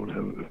they don't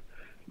have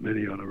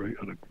many on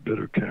a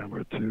better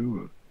camera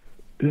too.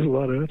 There's a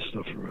lot of that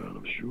stuff around,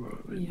 I'm sure.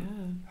 I mean,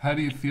 Yeah. How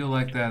do you feel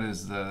like that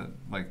as a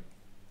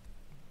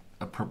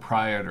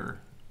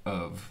proprietor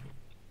of,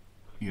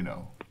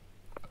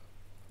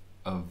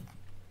 of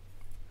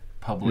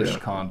published Yeah.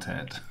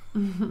 content?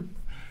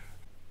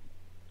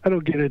 I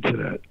don't get into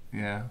that.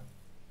 Yeah.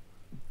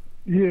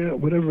 Yeah,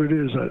 whatever it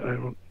is,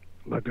 I'm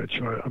not gonna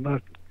try. I'm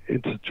not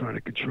into trying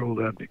to control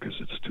that, because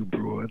it's too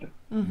broad,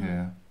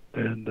 Yeah.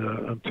 and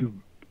I'm too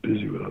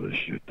busy with other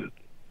shit that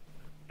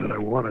I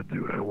want to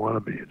do. I want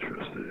to be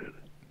interested in.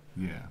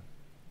 Yeah.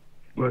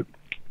 But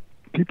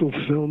people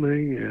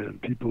filming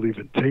and people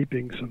even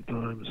taping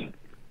sometimes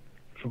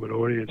from an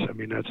audience. I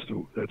mean, that's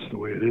the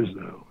way it is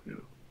now.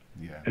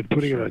 Yeah. And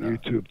putting Sure it on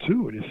enough. YouTube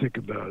too. When you think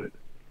about it,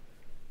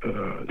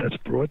 that's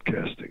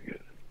broadcasting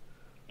it.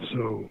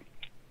 So,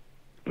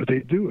 but they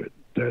do it.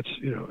 That's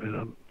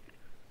and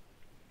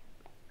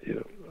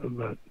I'm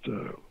not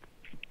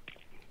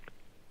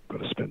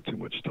going to spend too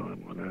much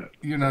time on that.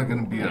 You're not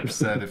going to be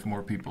upset if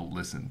more people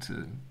listen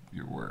to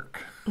your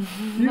work.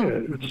 Yeah,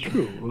 it's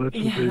true. Well, that's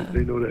Yeah. what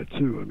they know that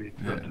too. I mean,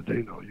 Yeah. not that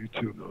they know.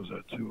 YouTube knows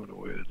that too in a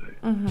way today.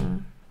 Mm-hmm.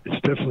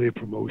 It's definitely a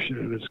promotion,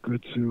 and it's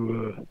good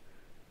to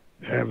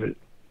have it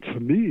for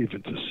me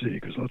even to see,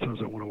 because a lot of times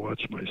I want to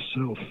watch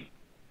myself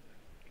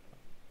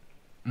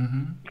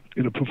Mm-hmm.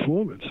 in a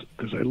performance,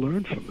 because I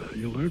learn from that.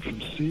 You learn from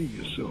seeing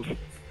yourself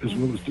as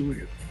well as doing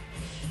it.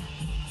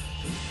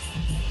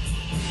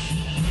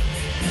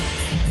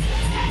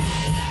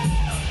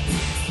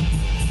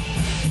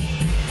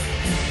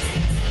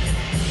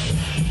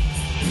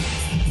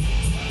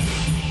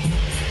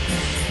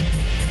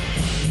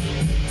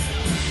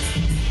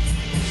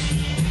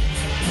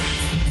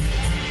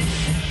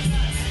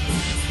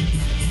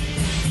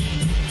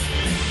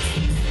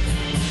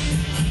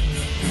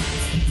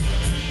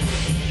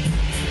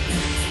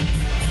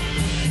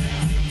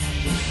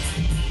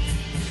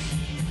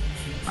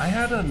 I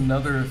had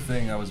another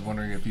thing I was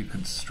wondering if you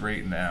could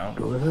straighten out.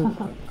 Go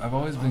ahead. I've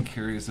always been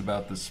curious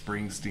about the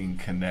Springsteen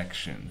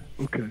connection.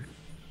 Okay.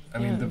 I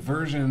mean, Yeah. the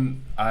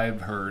version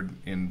I've heard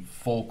in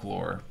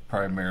folklore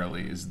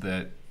primarily is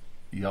that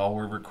y'all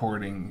were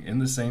recording in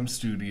the same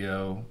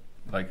studio,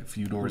 like a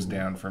few doors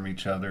down from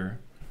each other.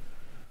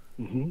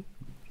 Hmm.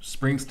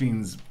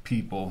 Springsteen's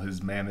people,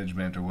 his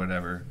management or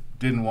whatever,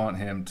 didn't want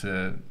him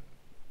to,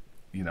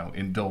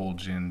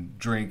 indulge in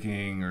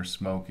drinking or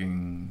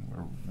smoking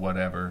or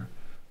whatever.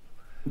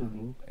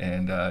 Hmm.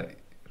 And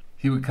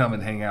he would come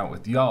and hang out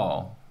with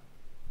y'all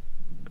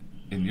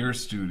in your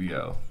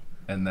studio,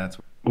 and that's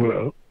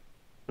Well,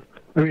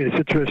 I mean, it's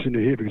interesting to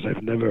hear, because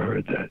I've never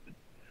heard that.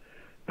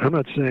 I'm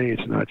not saying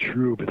it's not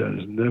true, but that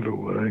is never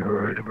what I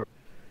heard.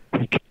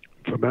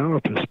 From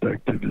our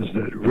perspective, is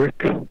that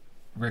Rick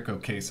Rick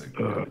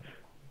Ocasek.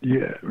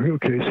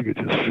 Rick Ocasek had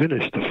just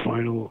finished the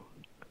final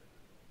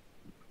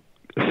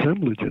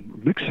assemblage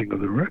and mixing of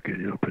the record,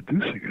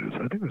 producing it,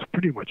 I think it was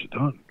pretty much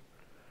done.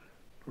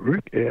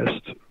 Rick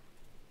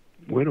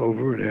went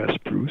over and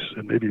asked Bruce,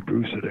 and maybe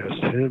Bruce had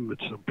asked him at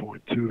some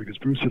point too, because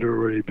Bruce had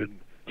already been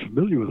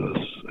familiar with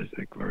us, I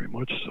think, very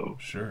much so.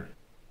 Sure.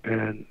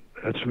 And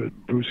that's when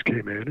Bruce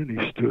came in, and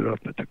he stood up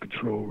at the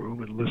control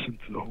room and listened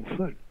to the whole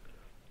thing.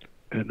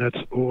 And that's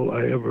all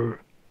I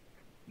ever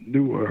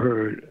knew or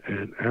heard,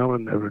 and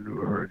Alan never knew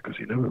or heard, because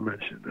he never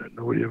mentioned that.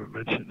 Nobody ever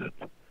mentioned it.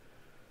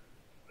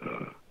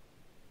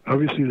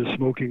 Obviously, the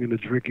smoking and the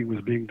drinking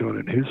was being done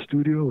in his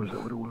studio. Is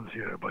that what it was?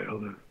 Yeah, by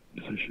other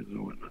musicians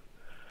or whatnot.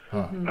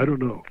 Huh. I don't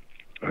know.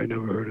 I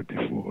never heard it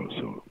before,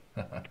 so...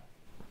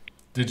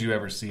 Did you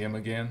ever see him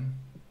again?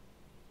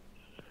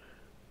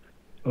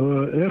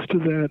 After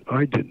that,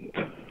 I didn't.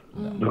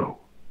 No.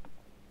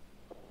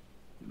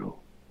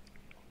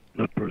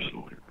 Not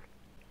personally.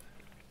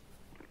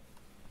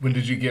 When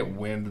did you get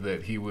wind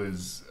that he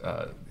was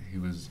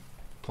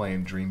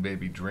playing Dream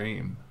Baby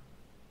Dream?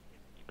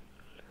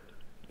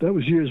 That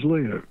was years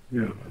later,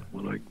 yeah.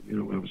 When it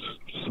was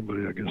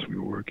somebody I guess we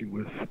were working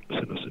with,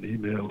 sent us an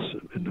email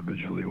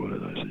individually,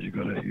 and I said, you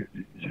gotta hear,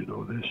 did you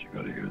know this? You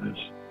gotta hear this.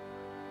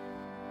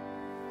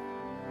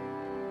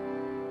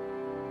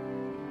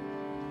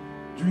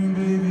 Dream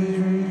baby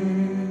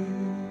dream.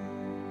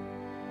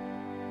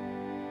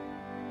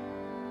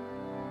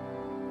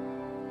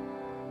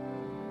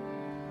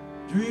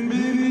 Dream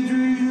baby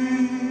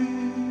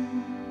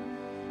dream.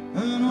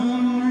 Come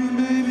on, dream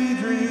baby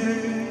dream.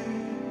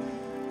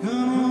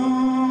 Come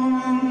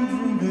on,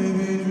 dream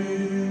baby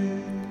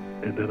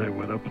dream. And then I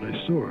went up and I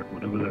saw it,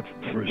 whenever that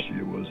first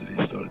year was that he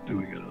started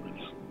doing it on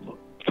his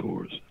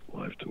tours,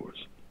 live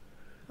tours,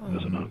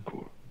 as an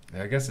encore.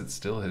 Yeah, I guess it's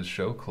still his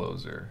show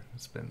closer.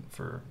 It's been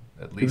for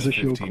at It least was a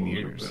show 15 closer,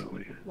 years.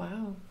 apparently.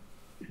 Wow.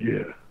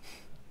 Yeah,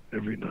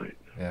 every night.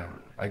 Yeah,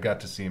 I got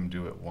to see him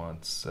do it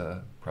once,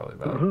 probably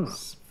about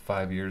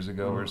 5 years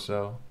ago or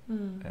so.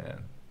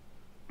 And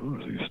Oh,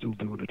 so you're still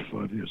doing it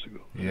 5 years ago.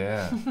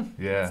 yeah,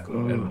 yeah.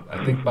 And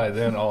I think by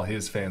then all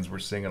his fans were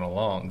singing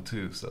along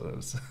too, so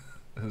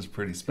it was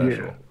pretty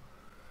special. Yeah.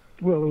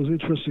 Well, the most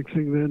interesting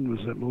thing then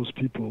was that most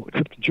people,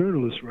 except the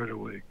journalists right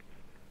away,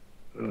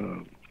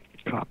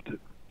 copped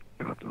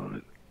on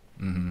it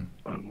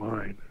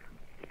online.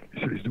 He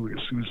said he's doing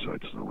a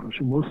suicide song. I'm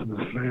sure most of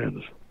his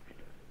fans,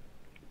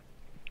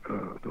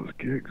 those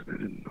gigs, they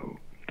didn't know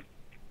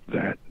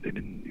that. They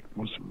didn't,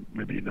 most of them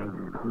maybe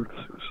never even heard of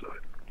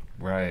suicide.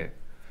 Right.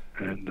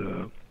 And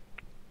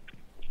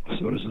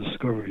so it was a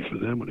discovery for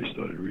them when they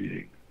started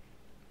reading,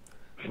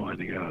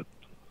 finding out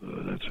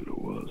that's what it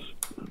was.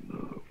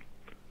 And,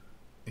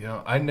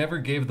 I never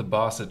gave the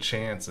boss a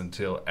chance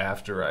until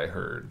after I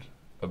heard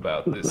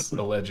about this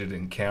alleged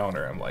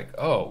encounter. I'm like,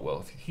 oh, well,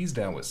 if he's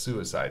down with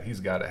suicide,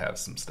 he's got to have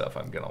some stuff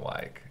I'm going to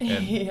like.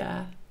 And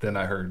Yeah. then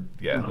I heard,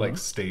 like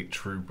State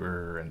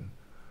Trooper and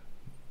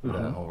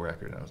that whole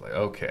record. And I was like,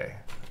 okay.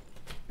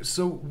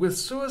 So with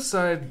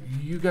Suicide,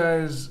 you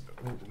guys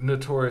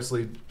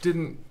notoriously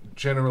didn't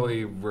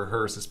generally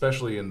rehearse,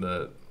 especially in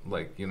the,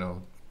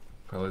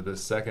 probably the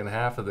second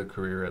half of the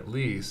career at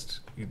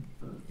least. You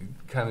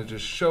kind of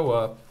just show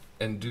up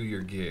and do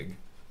your gig,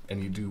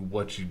 and you do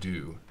what you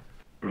do.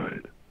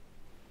 Right.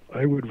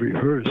 I would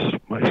rehearse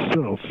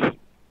myself,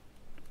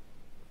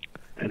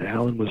 and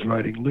Alan was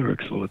writing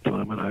lyrics all the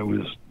time, and I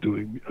would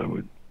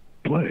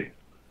play,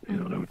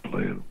 and I would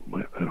play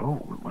at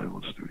home in my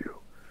own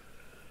studio.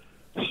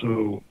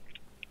 So,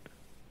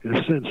 in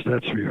a sense,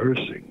 that's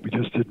rehearsing. We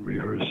just didn't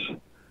rehearse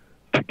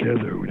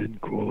together. We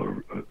didn't call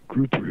a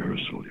group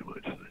rehearsal, you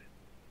might say.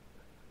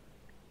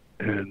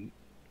 And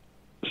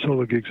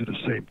solo gigs are the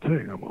same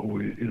thing. I'm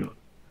always,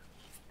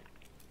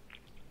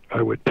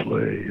 I would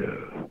play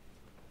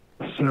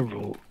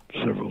several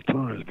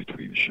times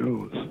between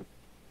shows.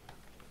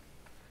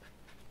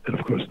 And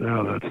of course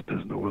now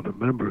there's no other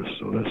members,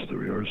 so that's the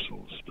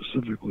rehearsal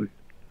specifically.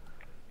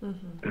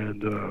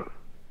 And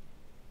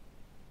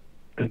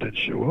then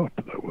show up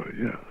that way,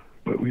 yeah.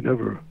 But we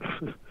never,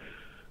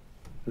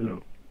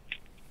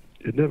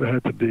 it never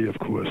had to be, of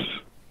course,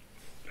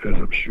 as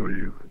I'm sure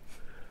you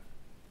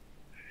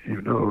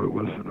know, it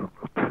wasn't a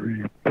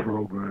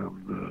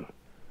pre-programmed,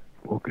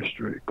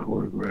 orchestrated,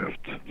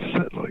 choreographed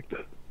set like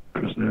that.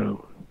 Because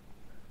now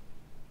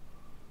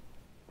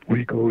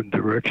we go in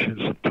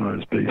directions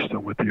sometimes based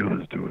on what the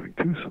other's doing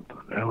too.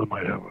 Sometimes Alan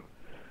might have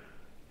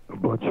a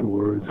bunch of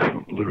words,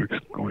 lyrics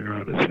going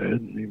around his head,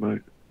 and he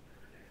might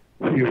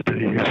hear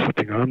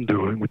something I'm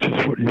doing, which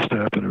is what used to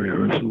happen in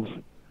rehearsals,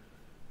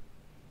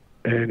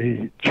 and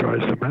he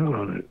tries them out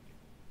on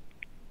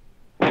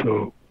it.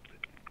 So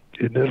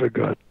it never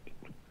got,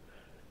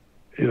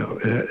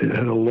 it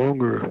had a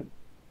longer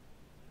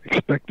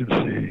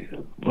expectancy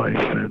life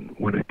than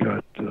when it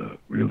got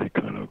really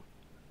kind of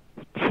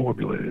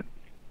formulated.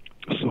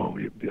 A song,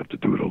 you have to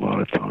do it a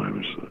lot of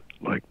times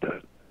like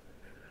that.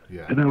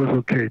 Yeah. And that was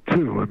okay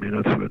too. I mean,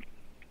 that's what,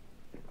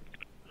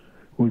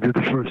 when we did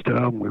the first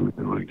album, we were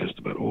doing just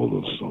about all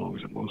those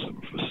songs, and most of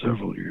them for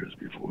several years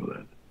before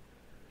that.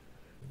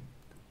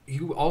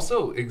 you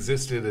also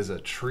existed as a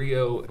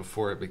trio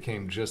before it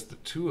became just the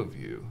two of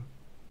you.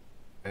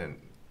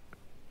 And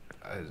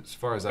as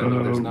far as I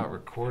know, there's not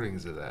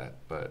recordings of that,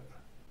 but...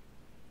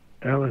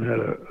 Alan had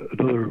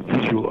another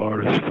visual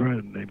artist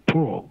friend named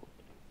Paul.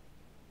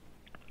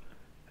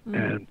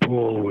 And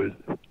Paul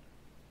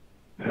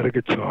had a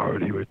guitar,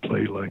 and he would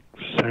play like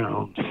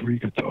sound-free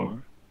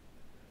guitar.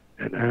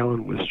 And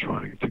Alan was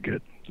trying to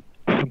get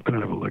some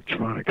kind of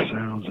electronic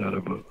sounds out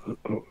of a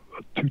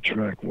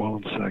two-track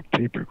Wallensack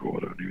tape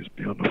recorder, and he was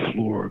be on the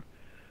floor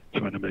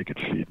trying to make it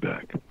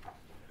feedback.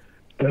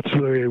 That's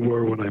where they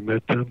were when I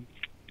met them.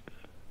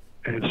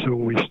 And so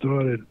when we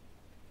started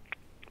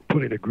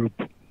putting a group,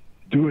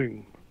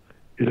 doing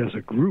it as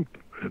a group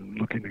and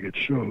looking to get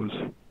shows,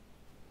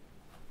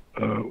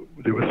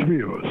 there were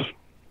three of us.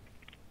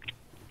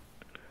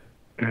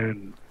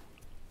 And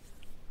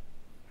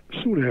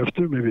soon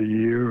after, maybe a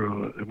year,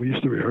 and we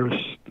used to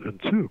rehearse then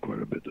too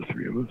quite a bit, the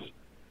three of us,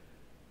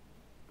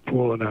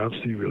 Paul announced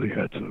he really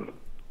had to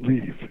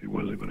leave. He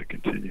wasn't going to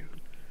continue.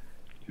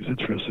 He was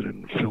interested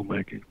in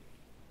filmmaking.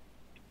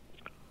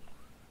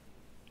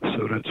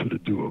 So that's where the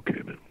duo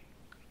came in.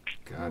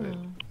 Got it.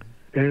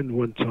 And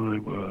one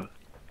time,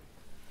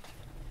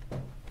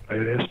 I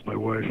had asked my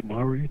wife,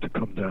 Mari, to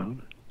come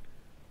down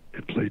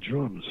and play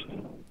drums.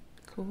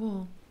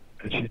 Cool.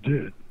 And she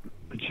did.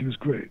 And she was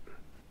great.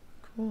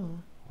 Cool.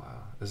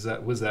 Wow.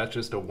 Was that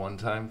just a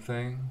one-time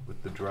thing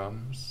with the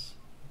drums?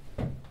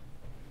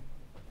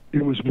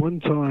 It was one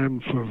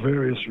time for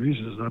various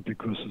reasons, not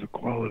because of the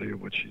quality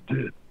of what she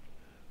did,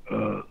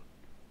 but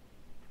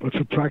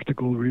for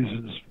practical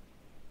reasons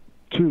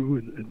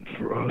too, and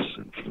for us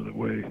and for the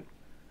way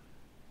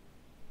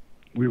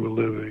we were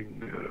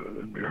living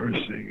and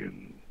rehearsing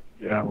and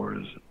the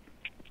hours.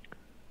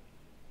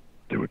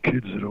 There were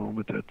kids at home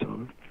at that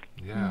time.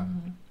 Yeah.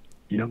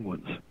 Young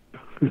ones.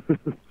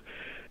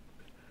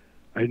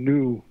 I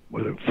knew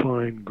what a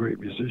fine, great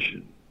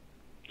musician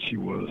she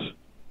was.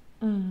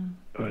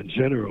 In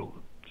general,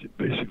 she's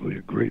basically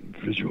a great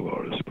visual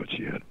artist, but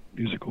she had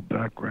musical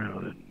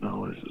background and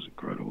knowledge was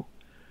incredible,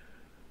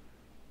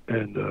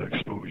 and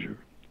exposure.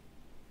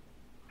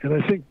 And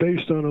I think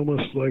based on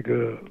almost like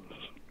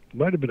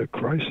might have been a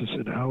crisis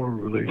in our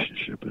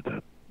relationship at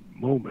that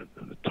moment,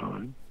 at the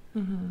time,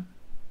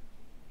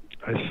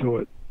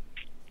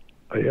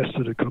 I asked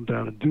her to come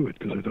down and do it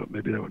because I thought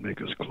maybe that would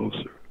make us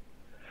closer.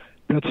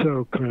 That's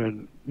how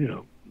kind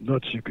of,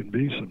 nuts you can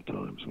be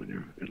sometimes when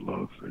you're in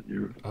love and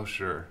you're... Oh,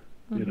 sure.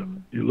 You know,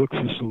 you look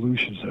for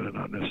solutions that are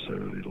not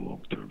necessarily the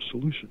long-term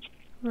solutions.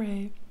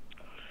 Right.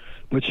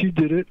 But she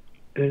did it,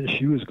 and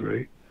she was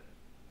great.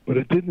 But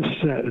it didn't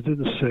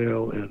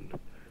sail, and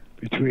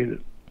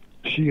between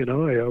she and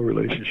I, our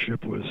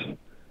relationship was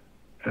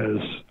as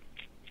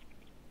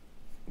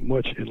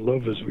much in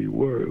love as we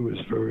were. It was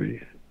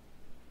very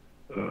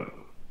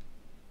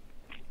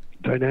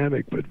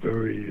dynamic, but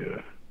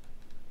very,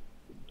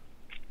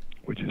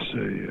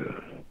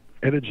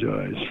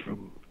 energized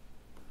from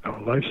our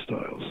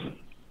lifestyles.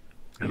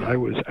 And I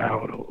was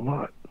out a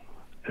lot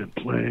and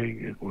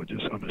playing or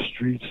just on the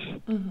streets.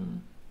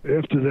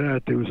 After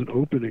that, there was an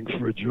opening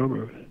for a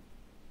drummer.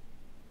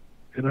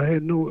 And I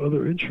had no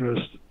other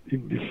interest,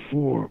 even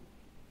before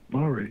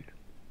Mari,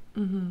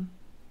 to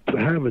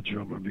have a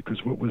drummer,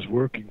 because what was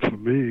working for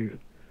me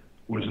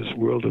was this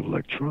world of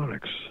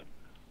electronics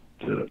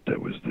that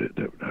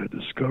I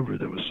discovered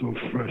that was so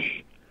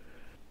fresh.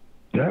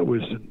 That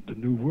was the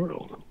new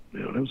world.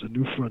 That was a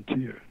new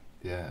frontier.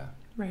 Yeah.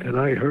 Right. And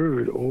I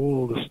heard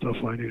all the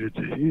stuff I needed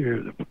to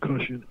hear, the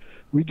percussion.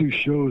 We do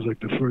shows like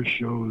the first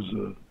shows,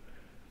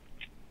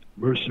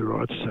 Mercer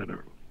Arts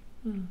Center,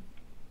 in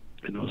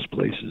those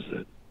places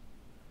that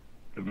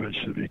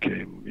eventually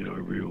became,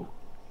 a real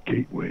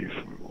gateway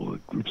for all the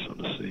groups on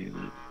the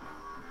scene.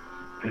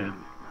 And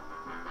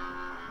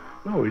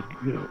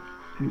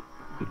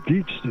the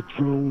beats, the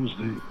drones,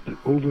 the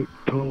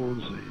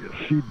overtones, the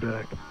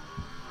feedback,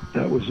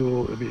 that was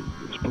all, it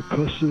was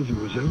percussive, it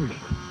was everything.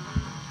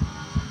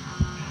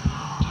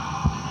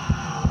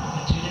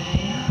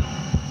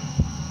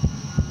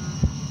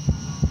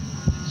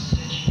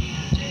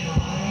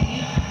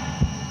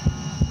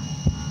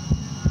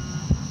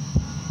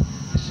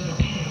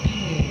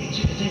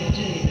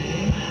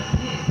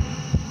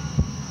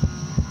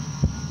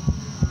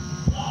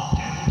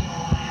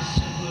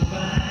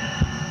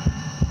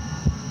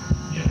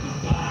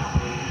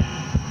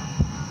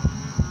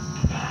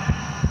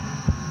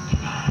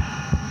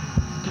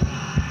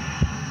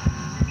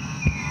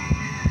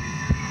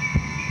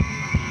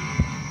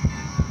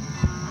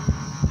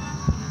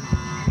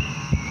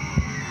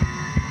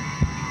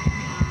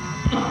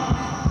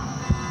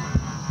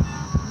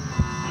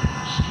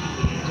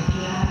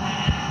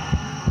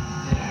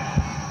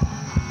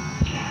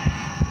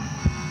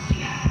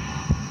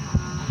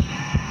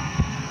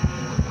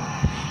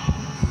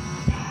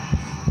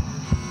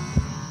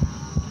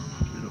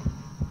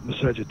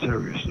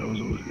 Sagittarius. I was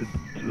always,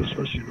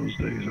 especially in those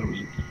days, I was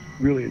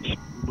really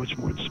much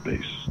more in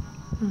space.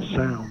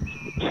 Sound,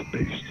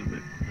 space to me.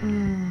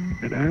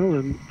 And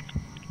Alan,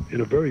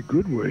 in a very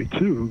good way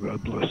too,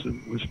 God bless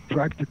him, was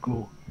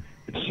practical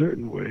in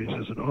certain ways,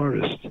 as an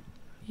artist,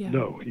 Yeah.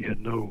 no, he had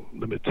no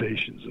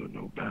limitations or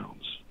no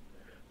bounds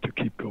to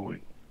keep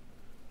going.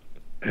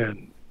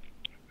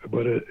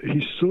 But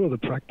he saw the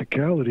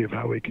practicality of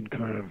how he can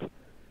kind of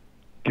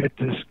get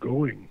this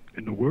going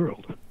in the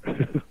world.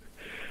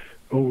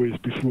 Always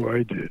before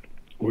I did.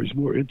 Or he's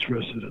more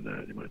interested in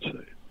that, you might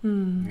say.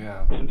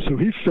 Yeah. So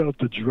he felt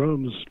the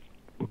drums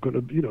were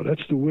going to,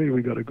 that's the way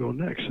we got to go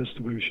next. That's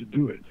the way we should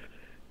do it.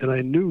 And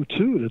I knew,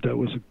 too, that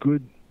was a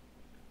good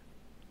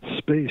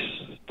space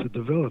to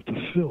develop,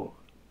 to fill.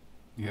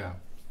 Yeah.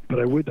 But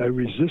I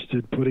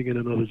resisted putting in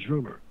another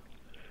drummer,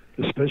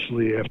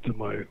 especially after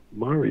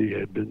Mari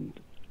had been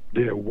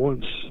there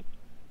once,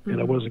 and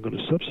I wasn't going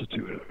to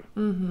substitute her.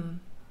 Mm-hmm.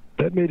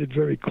 That made it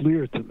very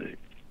clear to me,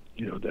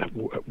 that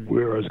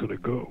where I was going to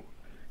go.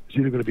 It's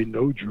either going to be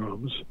no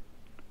drums,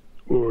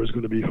 or it's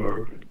going to be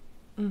her, or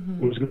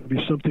it's going to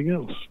be something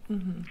else.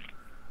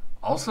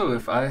 Also,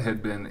 if I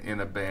had been in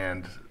a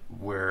band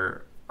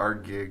where our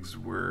gigs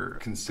were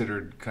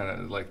considered kind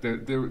of like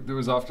there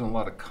was often a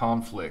lot of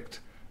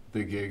conflict,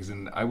 the gigs,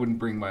 and I wouldn't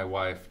bring my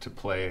wife to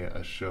play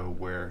a show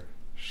where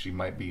she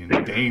might be in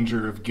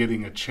danger of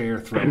getting a chair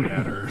thrown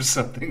at her or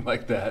something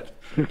like that.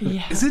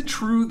 Yeah. Is it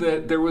true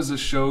that there was a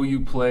show you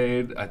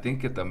played, I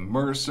think at the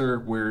Mercer,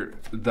 where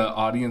the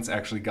audience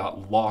actually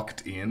got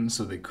locked in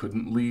so they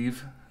couldn't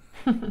leave?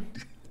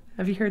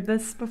 Have you heard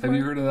this before? Have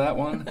you heard of that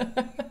one?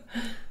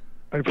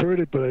 I've heard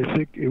it, but I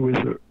think it was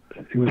a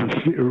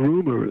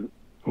rumor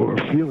or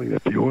a feeling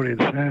that the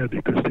audience had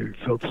because they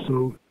felt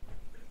so,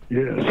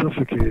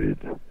 suffocated.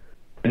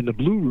 And the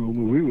Blue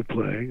Room, where we were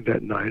playing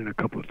that night and a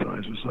couple of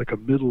times, was like a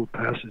middle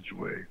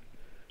passageway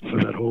for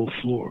that whole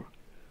floor.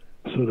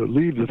 So to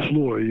leave the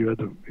floor, you had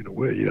to, in a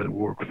way, you had to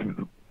walk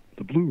through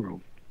the Blue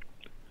Room.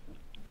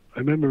 I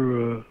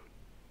remember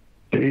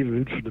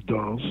David from the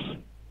Dolls,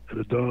 and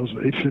the Dolls,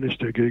 they finished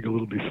their gig a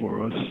little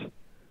before us.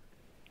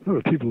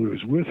 The people he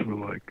was with were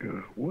like,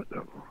 what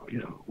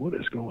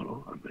is going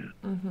on, man?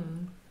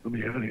 Mm-hmm. Let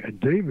me out of here. And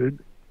David,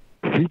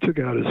 he took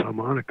out his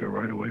harmonica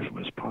right away from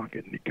his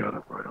pocket, and he got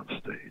up right on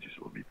stage. He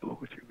said, let me blow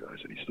with you guys.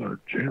 And he started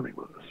jamming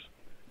with us.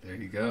 There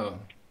you go.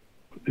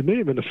 It may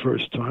have been the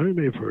first time. He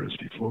may have heard us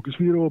before, because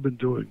we had all been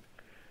doing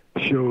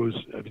shows.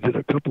 I did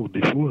a couple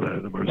before that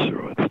in the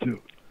Mercer Arts,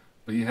 too.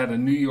 But you had a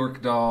New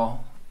York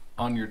Doll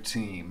on your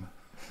team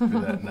for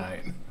that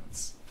night.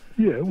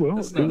 Yeah, well,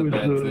 That's not it a was,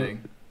 bad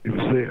thing. It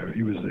was there.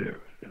 He was there.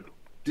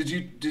 Did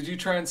you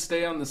try and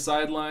stay on the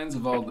sidelines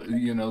of all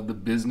the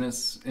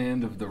business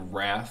end of the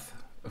wrath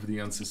of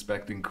the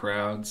unsuspecting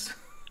crowds?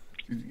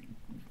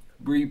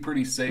 Were you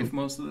pretty safe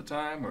most of the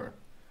time, or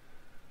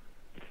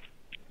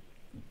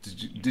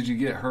did you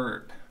get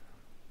hurt?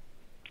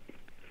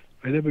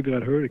 I never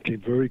got hurt. It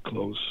came very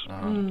close.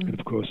 And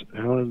of course,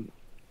 Alan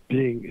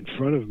being in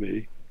front of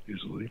me,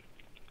 usually.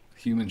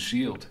 Human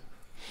shield.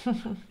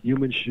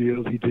 Human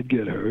shield. He did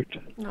get hurt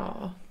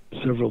Oh.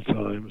 several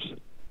times.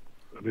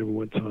 I remember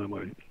one time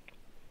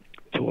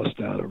I tossed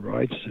out a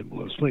ride cymbal.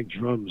 I was playing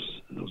drums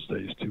in those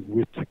days, too,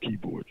 with the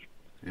keyboard.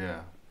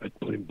 Yeah. I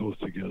played them both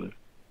together.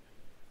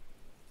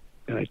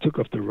 And I took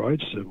off the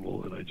ride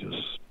cymbal, and I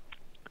just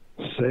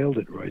sailed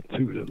it right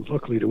through.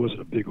 Luckily, there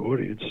wasn't a big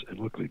audience, and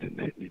luckily it didn't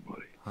hit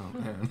anybody. Oh,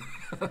 man.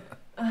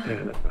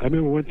 And I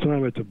remember one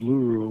time at the Blue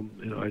Room,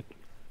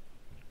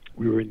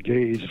 we were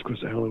engaged. Of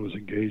course, Alan was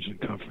engaged in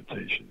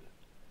confrontation.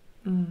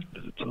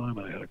 At the time,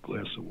 I had a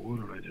glass of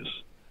water, and I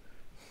just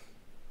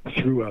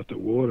threw out the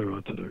water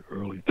onto the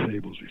early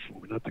tables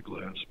before me. Not the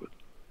glass,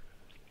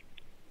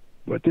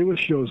 but there were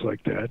shows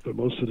like that. But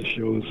most of the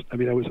shows, I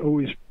was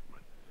always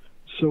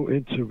so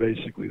into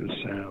basically the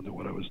sound and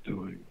what I was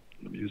doing,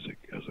 the music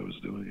as I was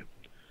doing it,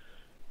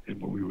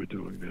 and what we were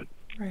doing, that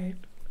Right.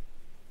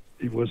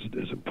 it wasn't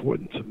as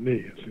important to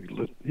me. I think,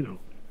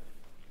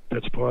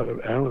 that's part of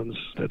Alan's,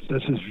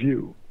 that's his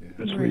view. Yeah.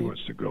 That's where he Right.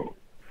 wants to go.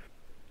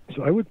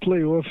 So I would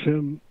play off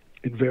him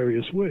in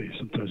various ways,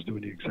 sometimes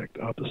doing the exact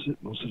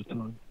opposite most of the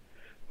time.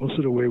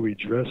 Also the way we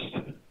dressed,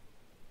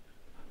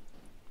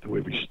 the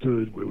way we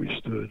stood, where we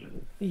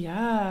stood,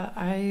 Yeah,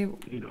 I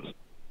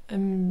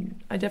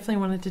definitely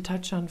wanted to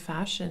touch on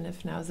fashion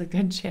if now's a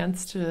good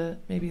chance to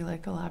maybe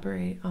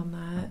elaborate on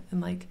that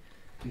and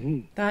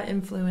Mhm. that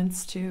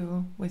influence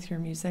too with your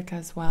music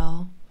as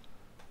well.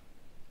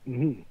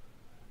 Mhm.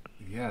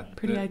 Yeah.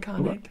 Pretty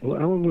iconic. Well,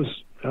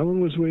 Alan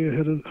was way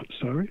ahead of,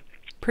 sorry?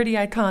 Pretty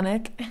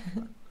iconic.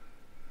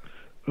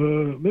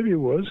 Maybe it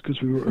was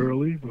because we were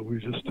early, but we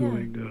were just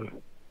doing,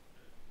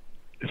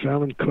 if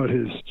Alan cut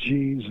his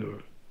jeans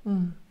or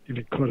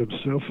even cut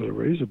himself with a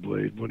razor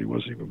blade when he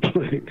wasn't even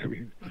playing,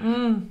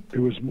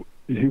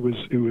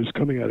 it was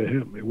coming out of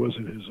him. It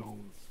wasn't his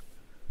own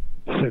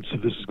sense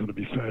of this is going to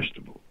be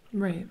fashionable.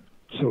 Right.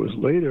 So it was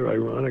later,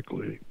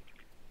 ironically,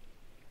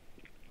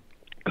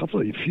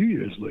 a few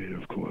years later,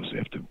 of course,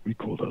 after we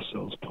called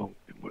ourselves punk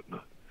and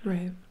whatnot,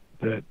 Right.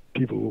 that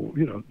people,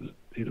 there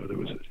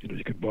was,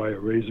 you could buy a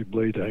razor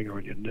blade to hang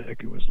around your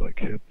neck. It was like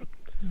hip,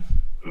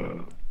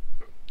 a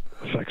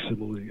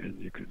facsimile, and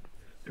you could,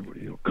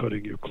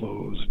 cutting your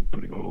clothes and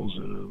putting holes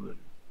in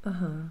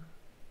them.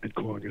 and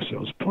calling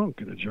yourselves punk.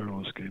 And the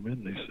journalists came in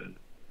and they said,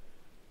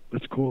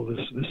 let's call this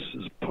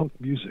is punk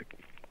music.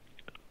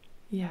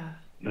 Yeah.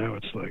 Now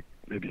it's like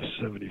maybe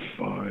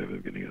 75,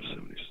 beginning of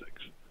 76.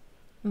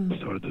 Mm.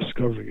 Started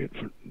discovering it.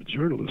 The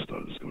journalists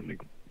started going to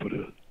put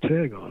a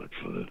tag on it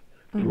for the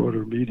Mhm.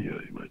 broader media,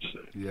 you might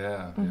say.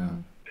 Yeah,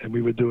 Mhm. And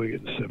we were doing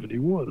it in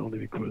 71 only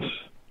because,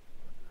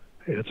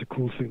 hey, that's a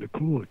cool thing to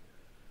call it.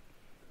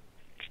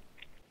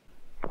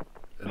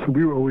 So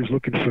we were always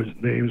looking for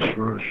names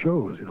for our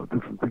shows,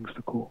 different things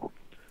to call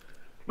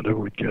whenever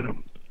we'd get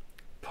them.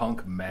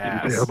 Punk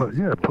mass. How about, is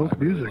what punk I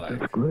really music, like.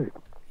 that's great.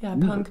 Yeah,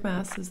 Yeah. punk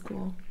mass is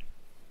cool.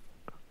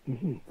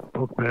 Hmm.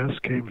 Punk Mass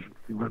came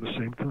around the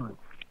same time.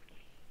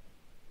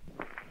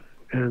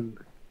 And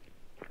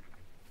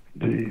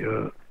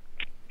the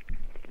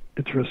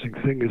interesting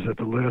thing is that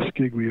the last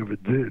gig we ever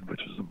did,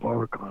 which was the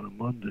Baracon in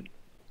London,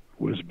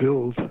 was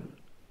billed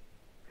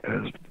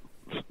as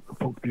a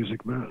punk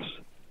music mass.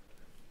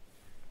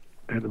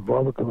 And the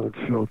Baracon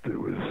felt it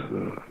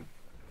was,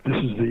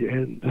 this is the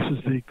end, this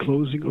is the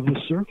closing of the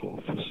circle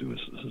for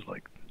Suicide. This is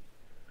like,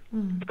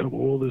 Mm. come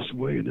all this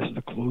way, and this is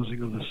the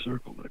closing of the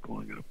circle. They're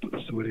calling it up.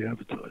 That's the way they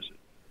advertise it.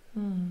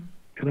 Mm.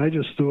 And I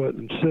just thought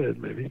and said,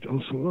 maybe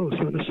also,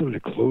 it's not necessarily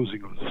the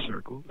closing of the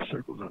circle. The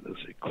circle's not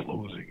necessarily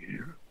closing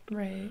here.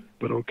 Right.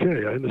 But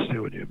okay, I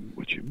understand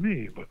what you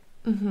mean, but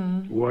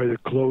Mhm. why the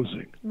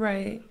closing?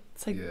 Right.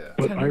 It's like Yeah.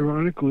 But kinda-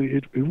 ironically,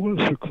 it was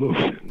the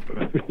closing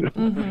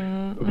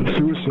Mhm, of the mhm.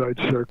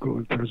 Suicide Circle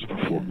in terms of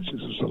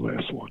performances. Is the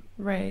last one.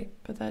 Right,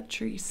 but that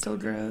tree still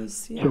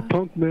grows. Yeah. So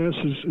Punk Mass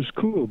is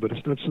cool, but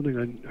it's not something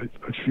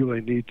I feel I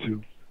need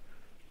to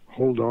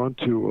hold on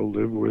to or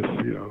live with,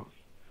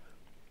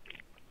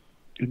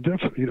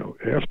 indefinitely,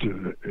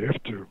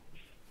 after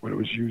when it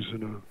was used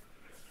in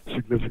a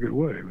significant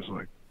way. It was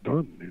like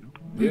done,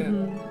 Yeah.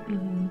 Mhm,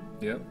 mhm.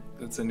 Yep.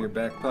 That's in your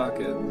back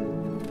pocket.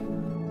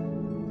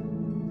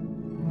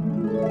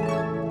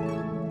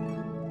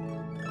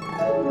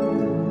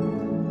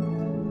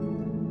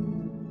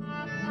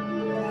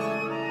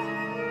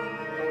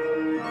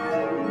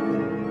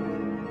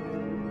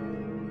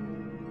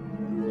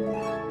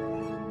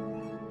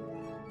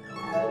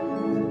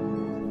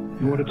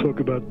 You want to talk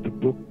about the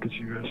book that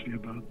you asked me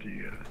about,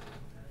 the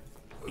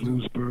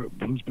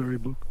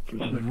Bluesberry book for a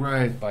second?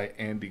 Right, by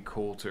Andy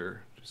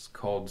Coulter, just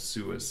called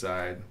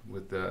Suicide,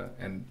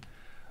 and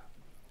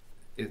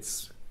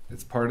it's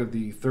part of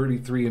the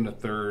 33 and a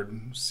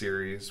Third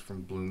series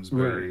from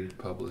Bloomsbury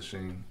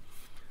Publishing.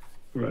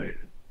 Right.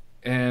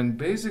 And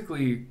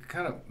basically,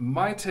 kind of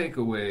my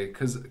takeaway,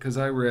 because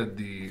I read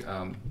the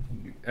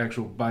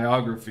actual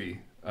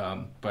biography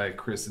by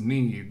Chris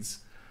Needs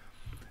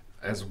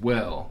as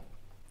well,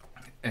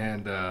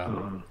 and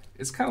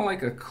it's kind of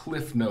like a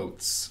Cliff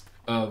Notes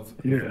of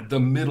Yeah. the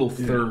middle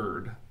Yeah.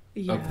 third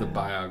of the Yeah.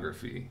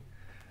 biography.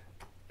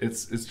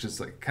 It's just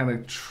like kind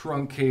of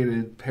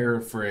truncated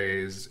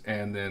paraphrase,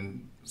 and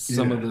then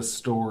some of Yeah. the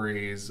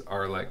stories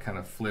are like kind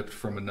of flipped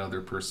from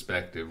another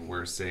perspective,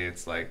 where say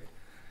it's like,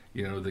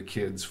 the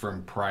kids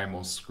from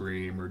Primal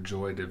Scream or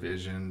Joy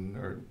Division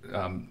or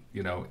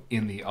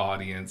in the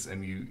audience,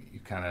 and you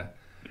kind of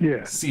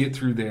Yeah. see it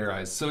through their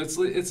eyes. So it's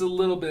a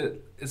little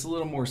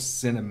more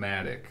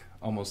cinematic,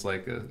 almost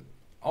like a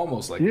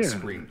Yeah.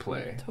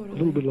 screenplay. A Totally.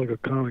 little bit like a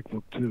comic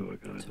book too.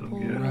 I kind of think.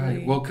 Totally. Yeah.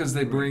 Right. Well, because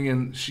they bring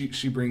in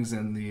she brings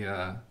in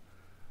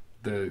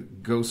the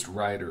Ghost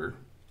Rider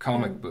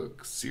comic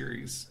book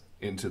series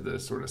into the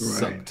sort of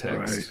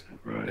subtext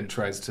Right. and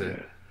tries to,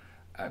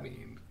 Yeah. I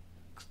mean,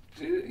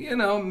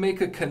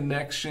 make a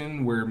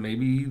connection where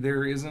maybe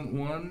there isn't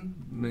one,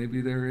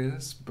 maybe there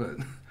is, but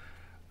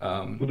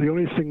Well, the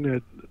only thing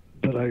that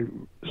I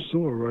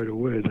saw right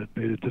away that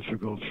made it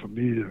difficult for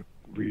me to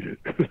read it,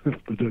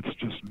 but that's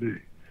just me,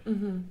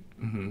 Mhm.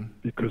 mhm.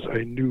 because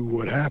I knew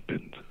what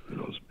happened in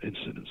those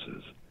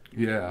incidences,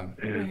 Yeah,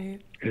 and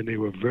Right. and they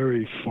were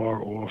very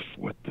far off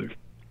what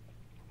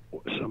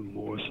some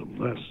more, some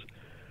less,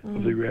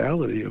 of the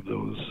reality of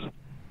those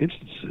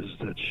instances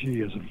that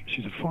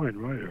she's a fine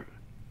writer,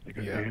 like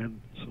Yeah. Anne,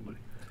 somebody,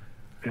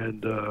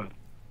 and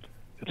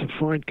it's a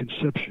fine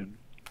conception.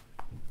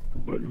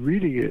 But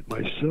reading it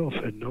myself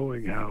and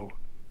knowing how,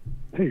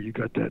 hey, you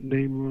got that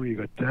name wrong, you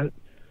got that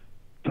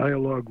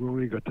dialogue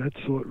wrong, you got that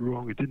thought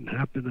wrong, it didn't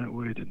happen that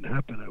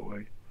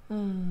way,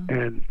 Mm.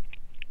 and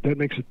that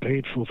makes it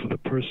painful for the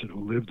person who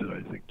lived it,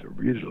 I think, to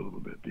read it a little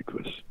bit,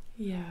 because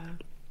Yeah.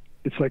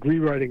 it's like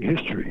rewriting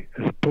history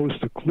as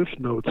opposed to Cliff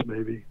Notes,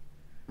 maybe.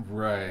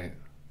 right.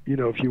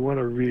 If you want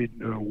to read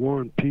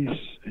War and Peace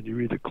and you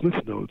read the Cliff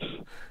Notes,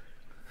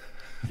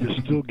 you're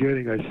still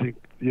getting, I think,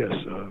 yes,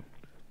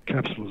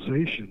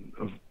 capsulization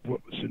of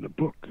what was in the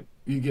book.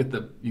 You get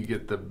the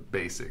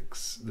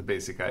basics, the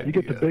basic idea. You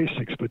get the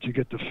basics, but you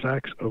get the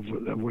facts of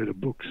the way the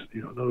books,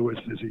 in other words,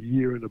 there's a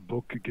year in a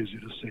book, it gives you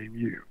the same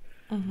year.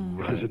 Mhm.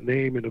 If there's a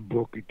name in a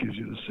book, it gives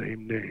you the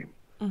same name.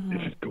 Mhm.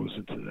 If it goes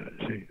into that,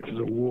 see, if there's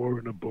a war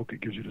in a book,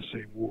 it gives you the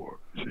same war.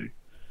 See,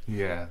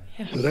 Yeah.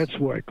 Yes. so that's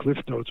why Cliff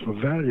Notes were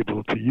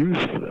valuable to use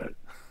for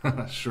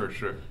that. Sure.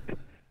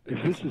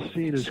 If this is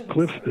seen as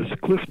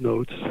Cliff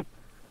Notes,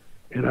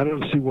 And I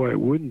don't see why it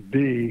wouldn't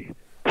be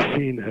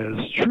seen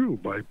as true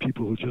by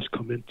people who just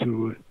come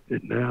into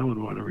it now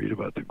and want to read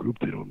about the group.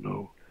 They don't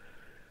know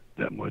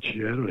that much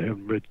yet, or they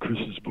haven't read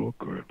Chris's book,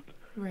 or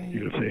Right.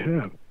 even if they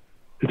have.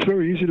 It's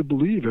very easy to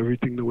believe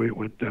everything the way it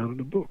went down in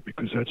the book,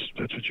 because that's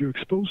what you're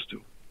exposed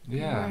to.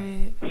 Yeah.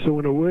 Right. So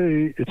in a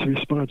way, it's a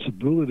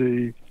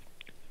responsibility,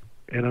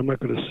 and I'm not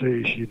going to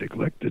say she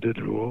neglected it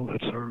at all.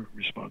 That's her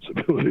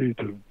responsibility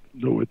to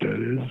know what that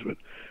is. But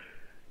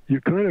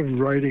you're kind of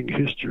writing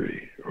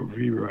history or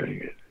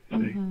rewriting it. See?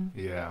 Mhm.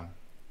 Yeah.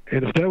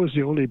 And if that was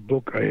the only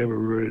book I ever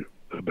read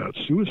about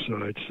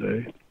suicide,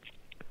 say,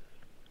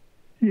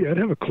 yeah, I'd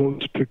have a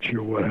close picture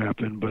of what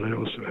happened, but I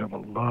also have a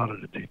lot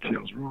of the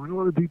details wrong. And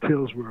all the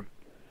details were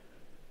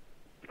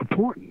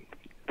important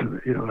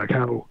to the, like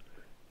how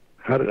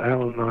did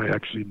Alan and I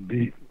actually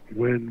meet,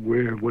 when,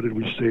 where, what did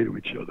we say to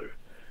each other?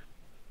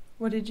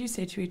 What did you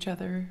say to each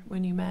other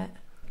when you met?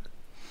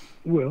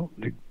 Well,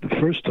 the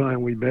first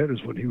time we met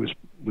is when he was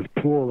with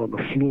Paul on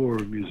the floor of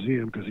the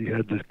museum, because he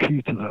had the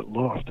key to that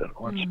loft, that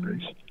art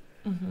space.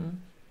 Mm-hmm.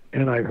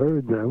 And I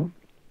heard them,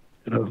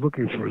 and I was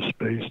looking for a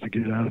space to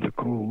get out of the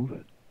cold.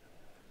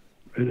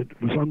 And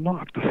it was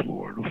unlocked, the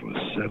floor. I don't know if it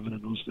was 7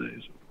 in those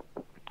days,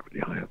 pretty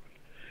high up.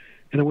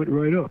 And I went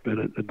right up,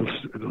 and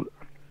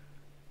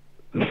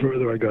the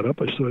further I got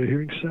up, I started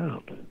hearing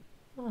sound.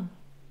 Oh.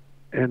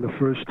 And the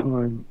first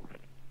time,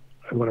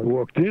 when I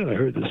walked in, I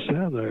heard the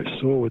sound, and I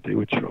saw what they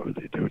were trying.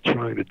 They were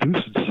trying to do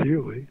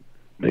sincerely,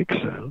 make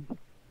sound.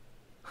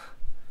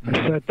 I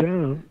sat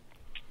down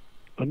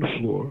on the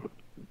floor,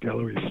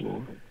 gallery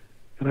floor,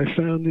 and I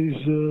found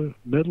these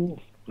metal,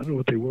 I don't know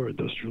what they were,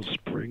 industrial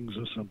springs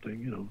or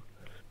something,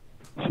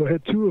 So I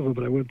had 2 of them,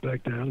 and I went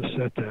back down and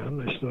sat down,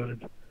 and I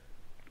started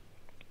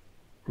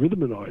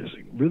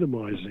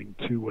rhythmizing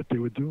to what they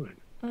were doing,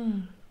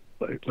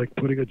 like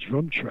putting a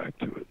drum track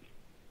to it.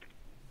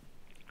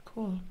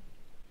 Cool.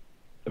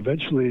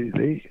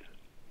 Eventually,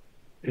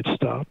 it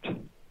stopped,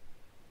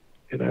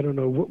 and I don't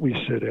know what we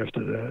said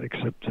after that,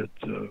 except that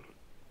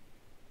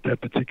that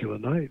particular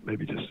night,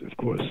 maybe just, of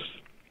course,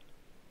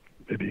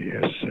 maybe he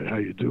said, how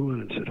you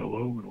doing, and said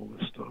hello and all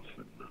this stuff,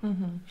 and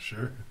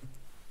Sure.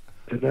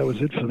 and that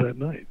was it for that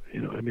night.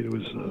 It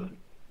was.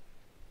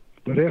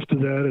 But after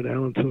that, and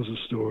Alan tells a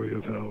story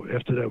of how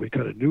after that we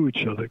kind of knew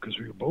each other because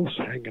we were both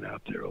hanging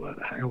out there a lot.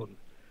 Alan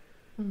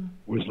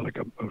was like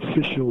an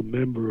official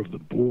member of the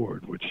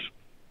board, which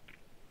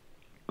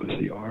was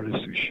the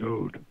artist who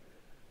showed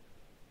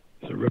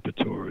the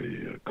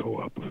repertory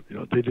co-op.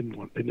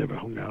 They never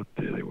hung out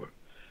there. They were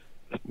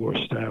more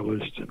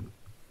established, and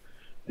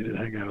they didn't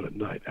hang out at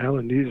night.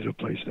 Alan needed a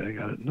place to hang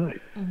out at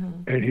night,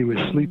 and he would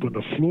sleep on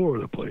the floor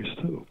of the place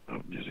too,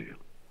 of the museum.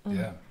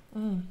 Yeah.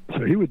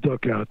 So he would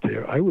duck out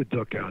there. I would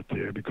duck out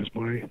there because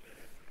where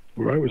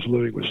I was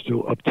living was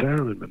still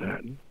uptown in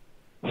Manhattan.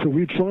 So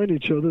we'd find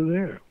each other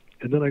there.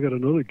 And then I got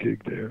another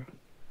gig there.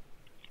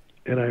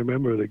 And I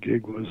remember the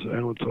gig was,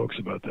 Alan talks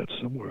about that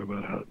somewhere,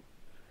 about how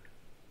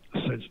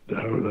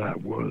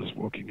that was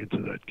walking into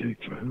that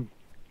gig for him.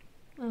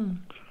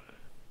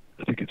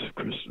 I think it's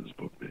Kristen's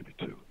book maybe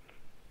too.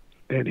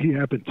 And he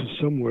happened to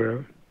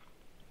somewhere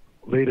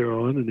later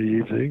on in the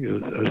evening,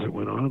 as it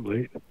went on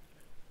late,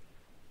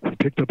 he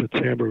picked up a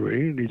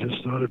tambourine and he just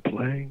started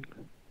playing,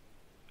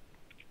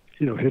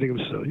 hitting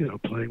himself,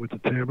 playing with the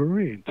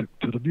tambourine to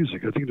the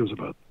music. I think there was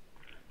about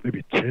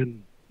maybe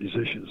 10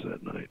 musicians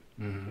that night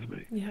with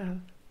me. Yeah.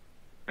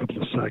 A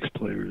couple of sax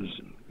players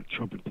and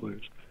trumpet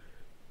players.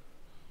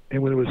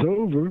 And when it was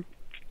over,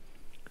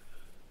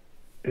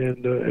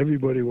 and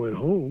everybody went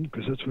home,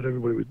 because that's what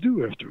everybody would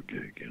do after a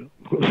gig,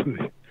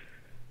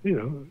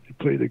 you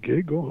play the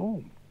gig, go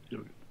home.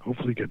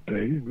 Hopefully get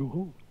paid and go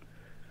home.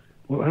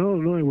 Well,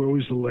 Alan and I were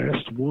always the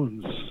last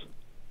ones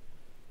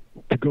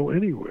to go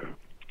anywhere,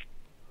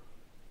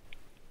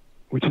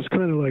 which is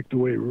kind of like the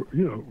way,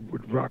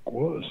 what rock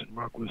was, and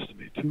rock was to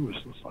me too.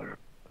 It's like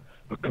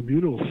a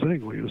communal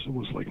thing, where it's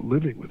almost like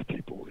living with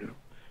people,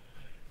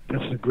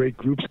 That's the great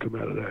groups come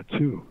out of that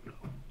too.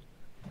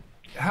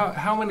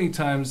 How many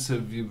times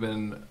have you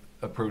been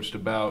approached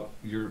about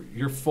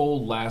your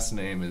full last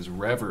name is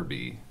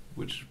Reverby,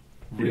 which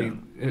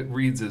it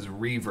reads as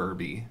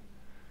Reverby,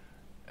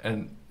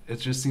 and it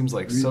just seems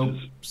like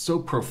so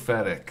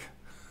prophetic.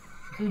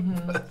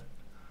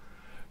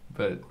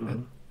 But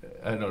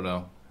I don't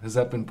know. Has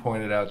that been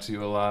pointed out to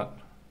you a lot?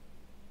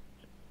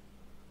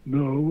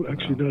 No,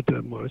 actually not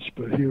that much,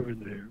 but here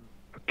and there.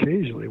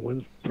 Occasionally,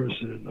 one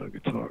person in a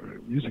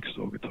music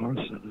store, Guitar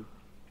Center,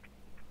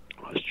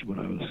 when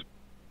I was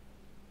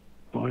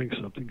buying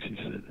something, she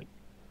said,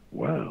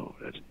 "Wow,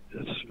 that's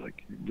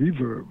like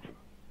reverb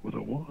with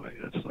a Y.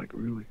 That's like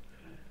really."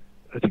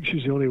 I think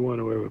she's the only one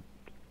who ever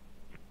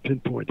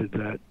pinpointed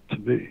that to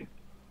me.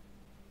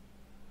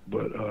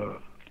 But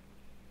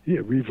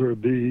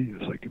reverb-y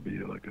is like, could be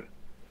like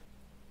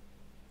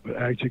an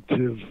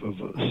adjective of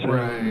a sound.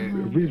 Right.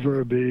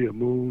 Reverb-y, a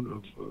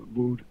mood,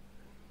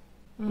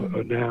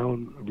 a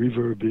noun,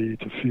 reverb-y,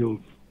 to feel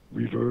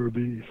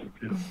reverb-y.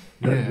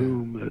 That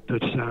room,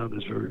 that sound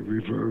is very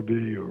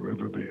reverb-y or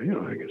reverb-y.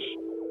 I guess.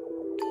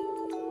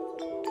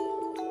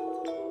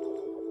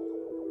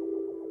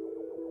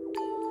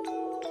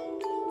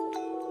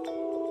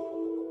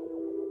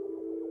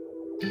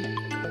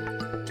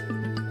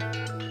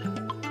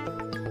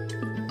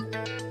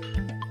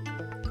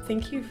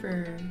 thank you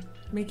for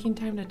making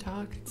time to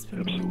talk. It's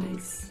been really Absolutely.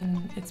 nice,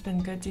 and it's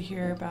been good to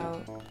hear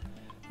about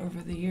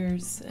over the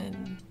years,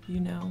 and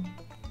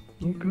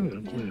Oh, good.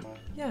 I'm glad.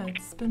 yeah,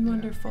 it's been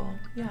wonderful.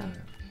 Yeah,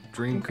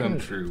 Dream come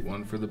Okay. true,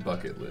 one for the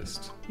bucket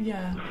list.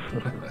 yeah,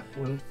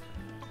 Well,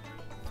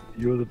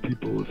 you're the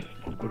people. If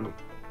I'm going to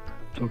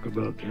talk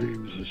about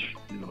dreams,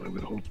 I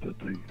would hope that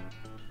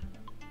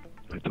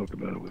I talk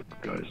about it with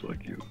guys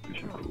like you,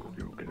 because you're cool.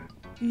 You're okay.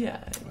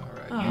 yeah. All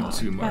right, Aw, you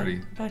too,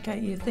 Marty. Back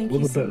at you. Thank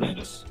All you the so best.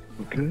 much.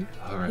 Okay?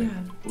 All right.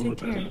 Yeah, All take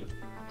the care. best.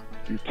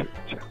 You too.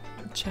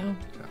 Ciao. Ciao.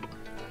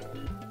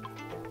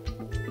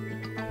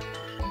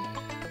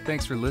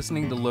 Thanks for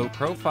listening to Low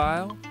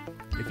Profile.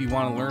 If you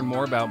want to learn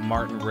more about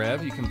Martin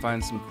Rev, you can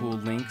find some cool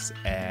links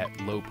at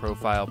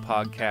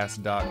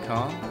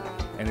lowprofilepodcast.com.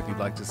 And if you'd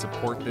like to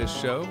support this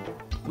show,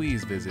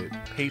 please visit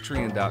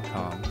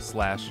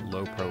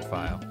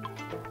patreon.com/lowprofile.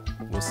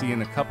 We'll see you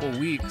in a couple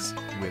weeks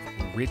with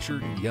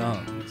Richard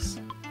Youngs.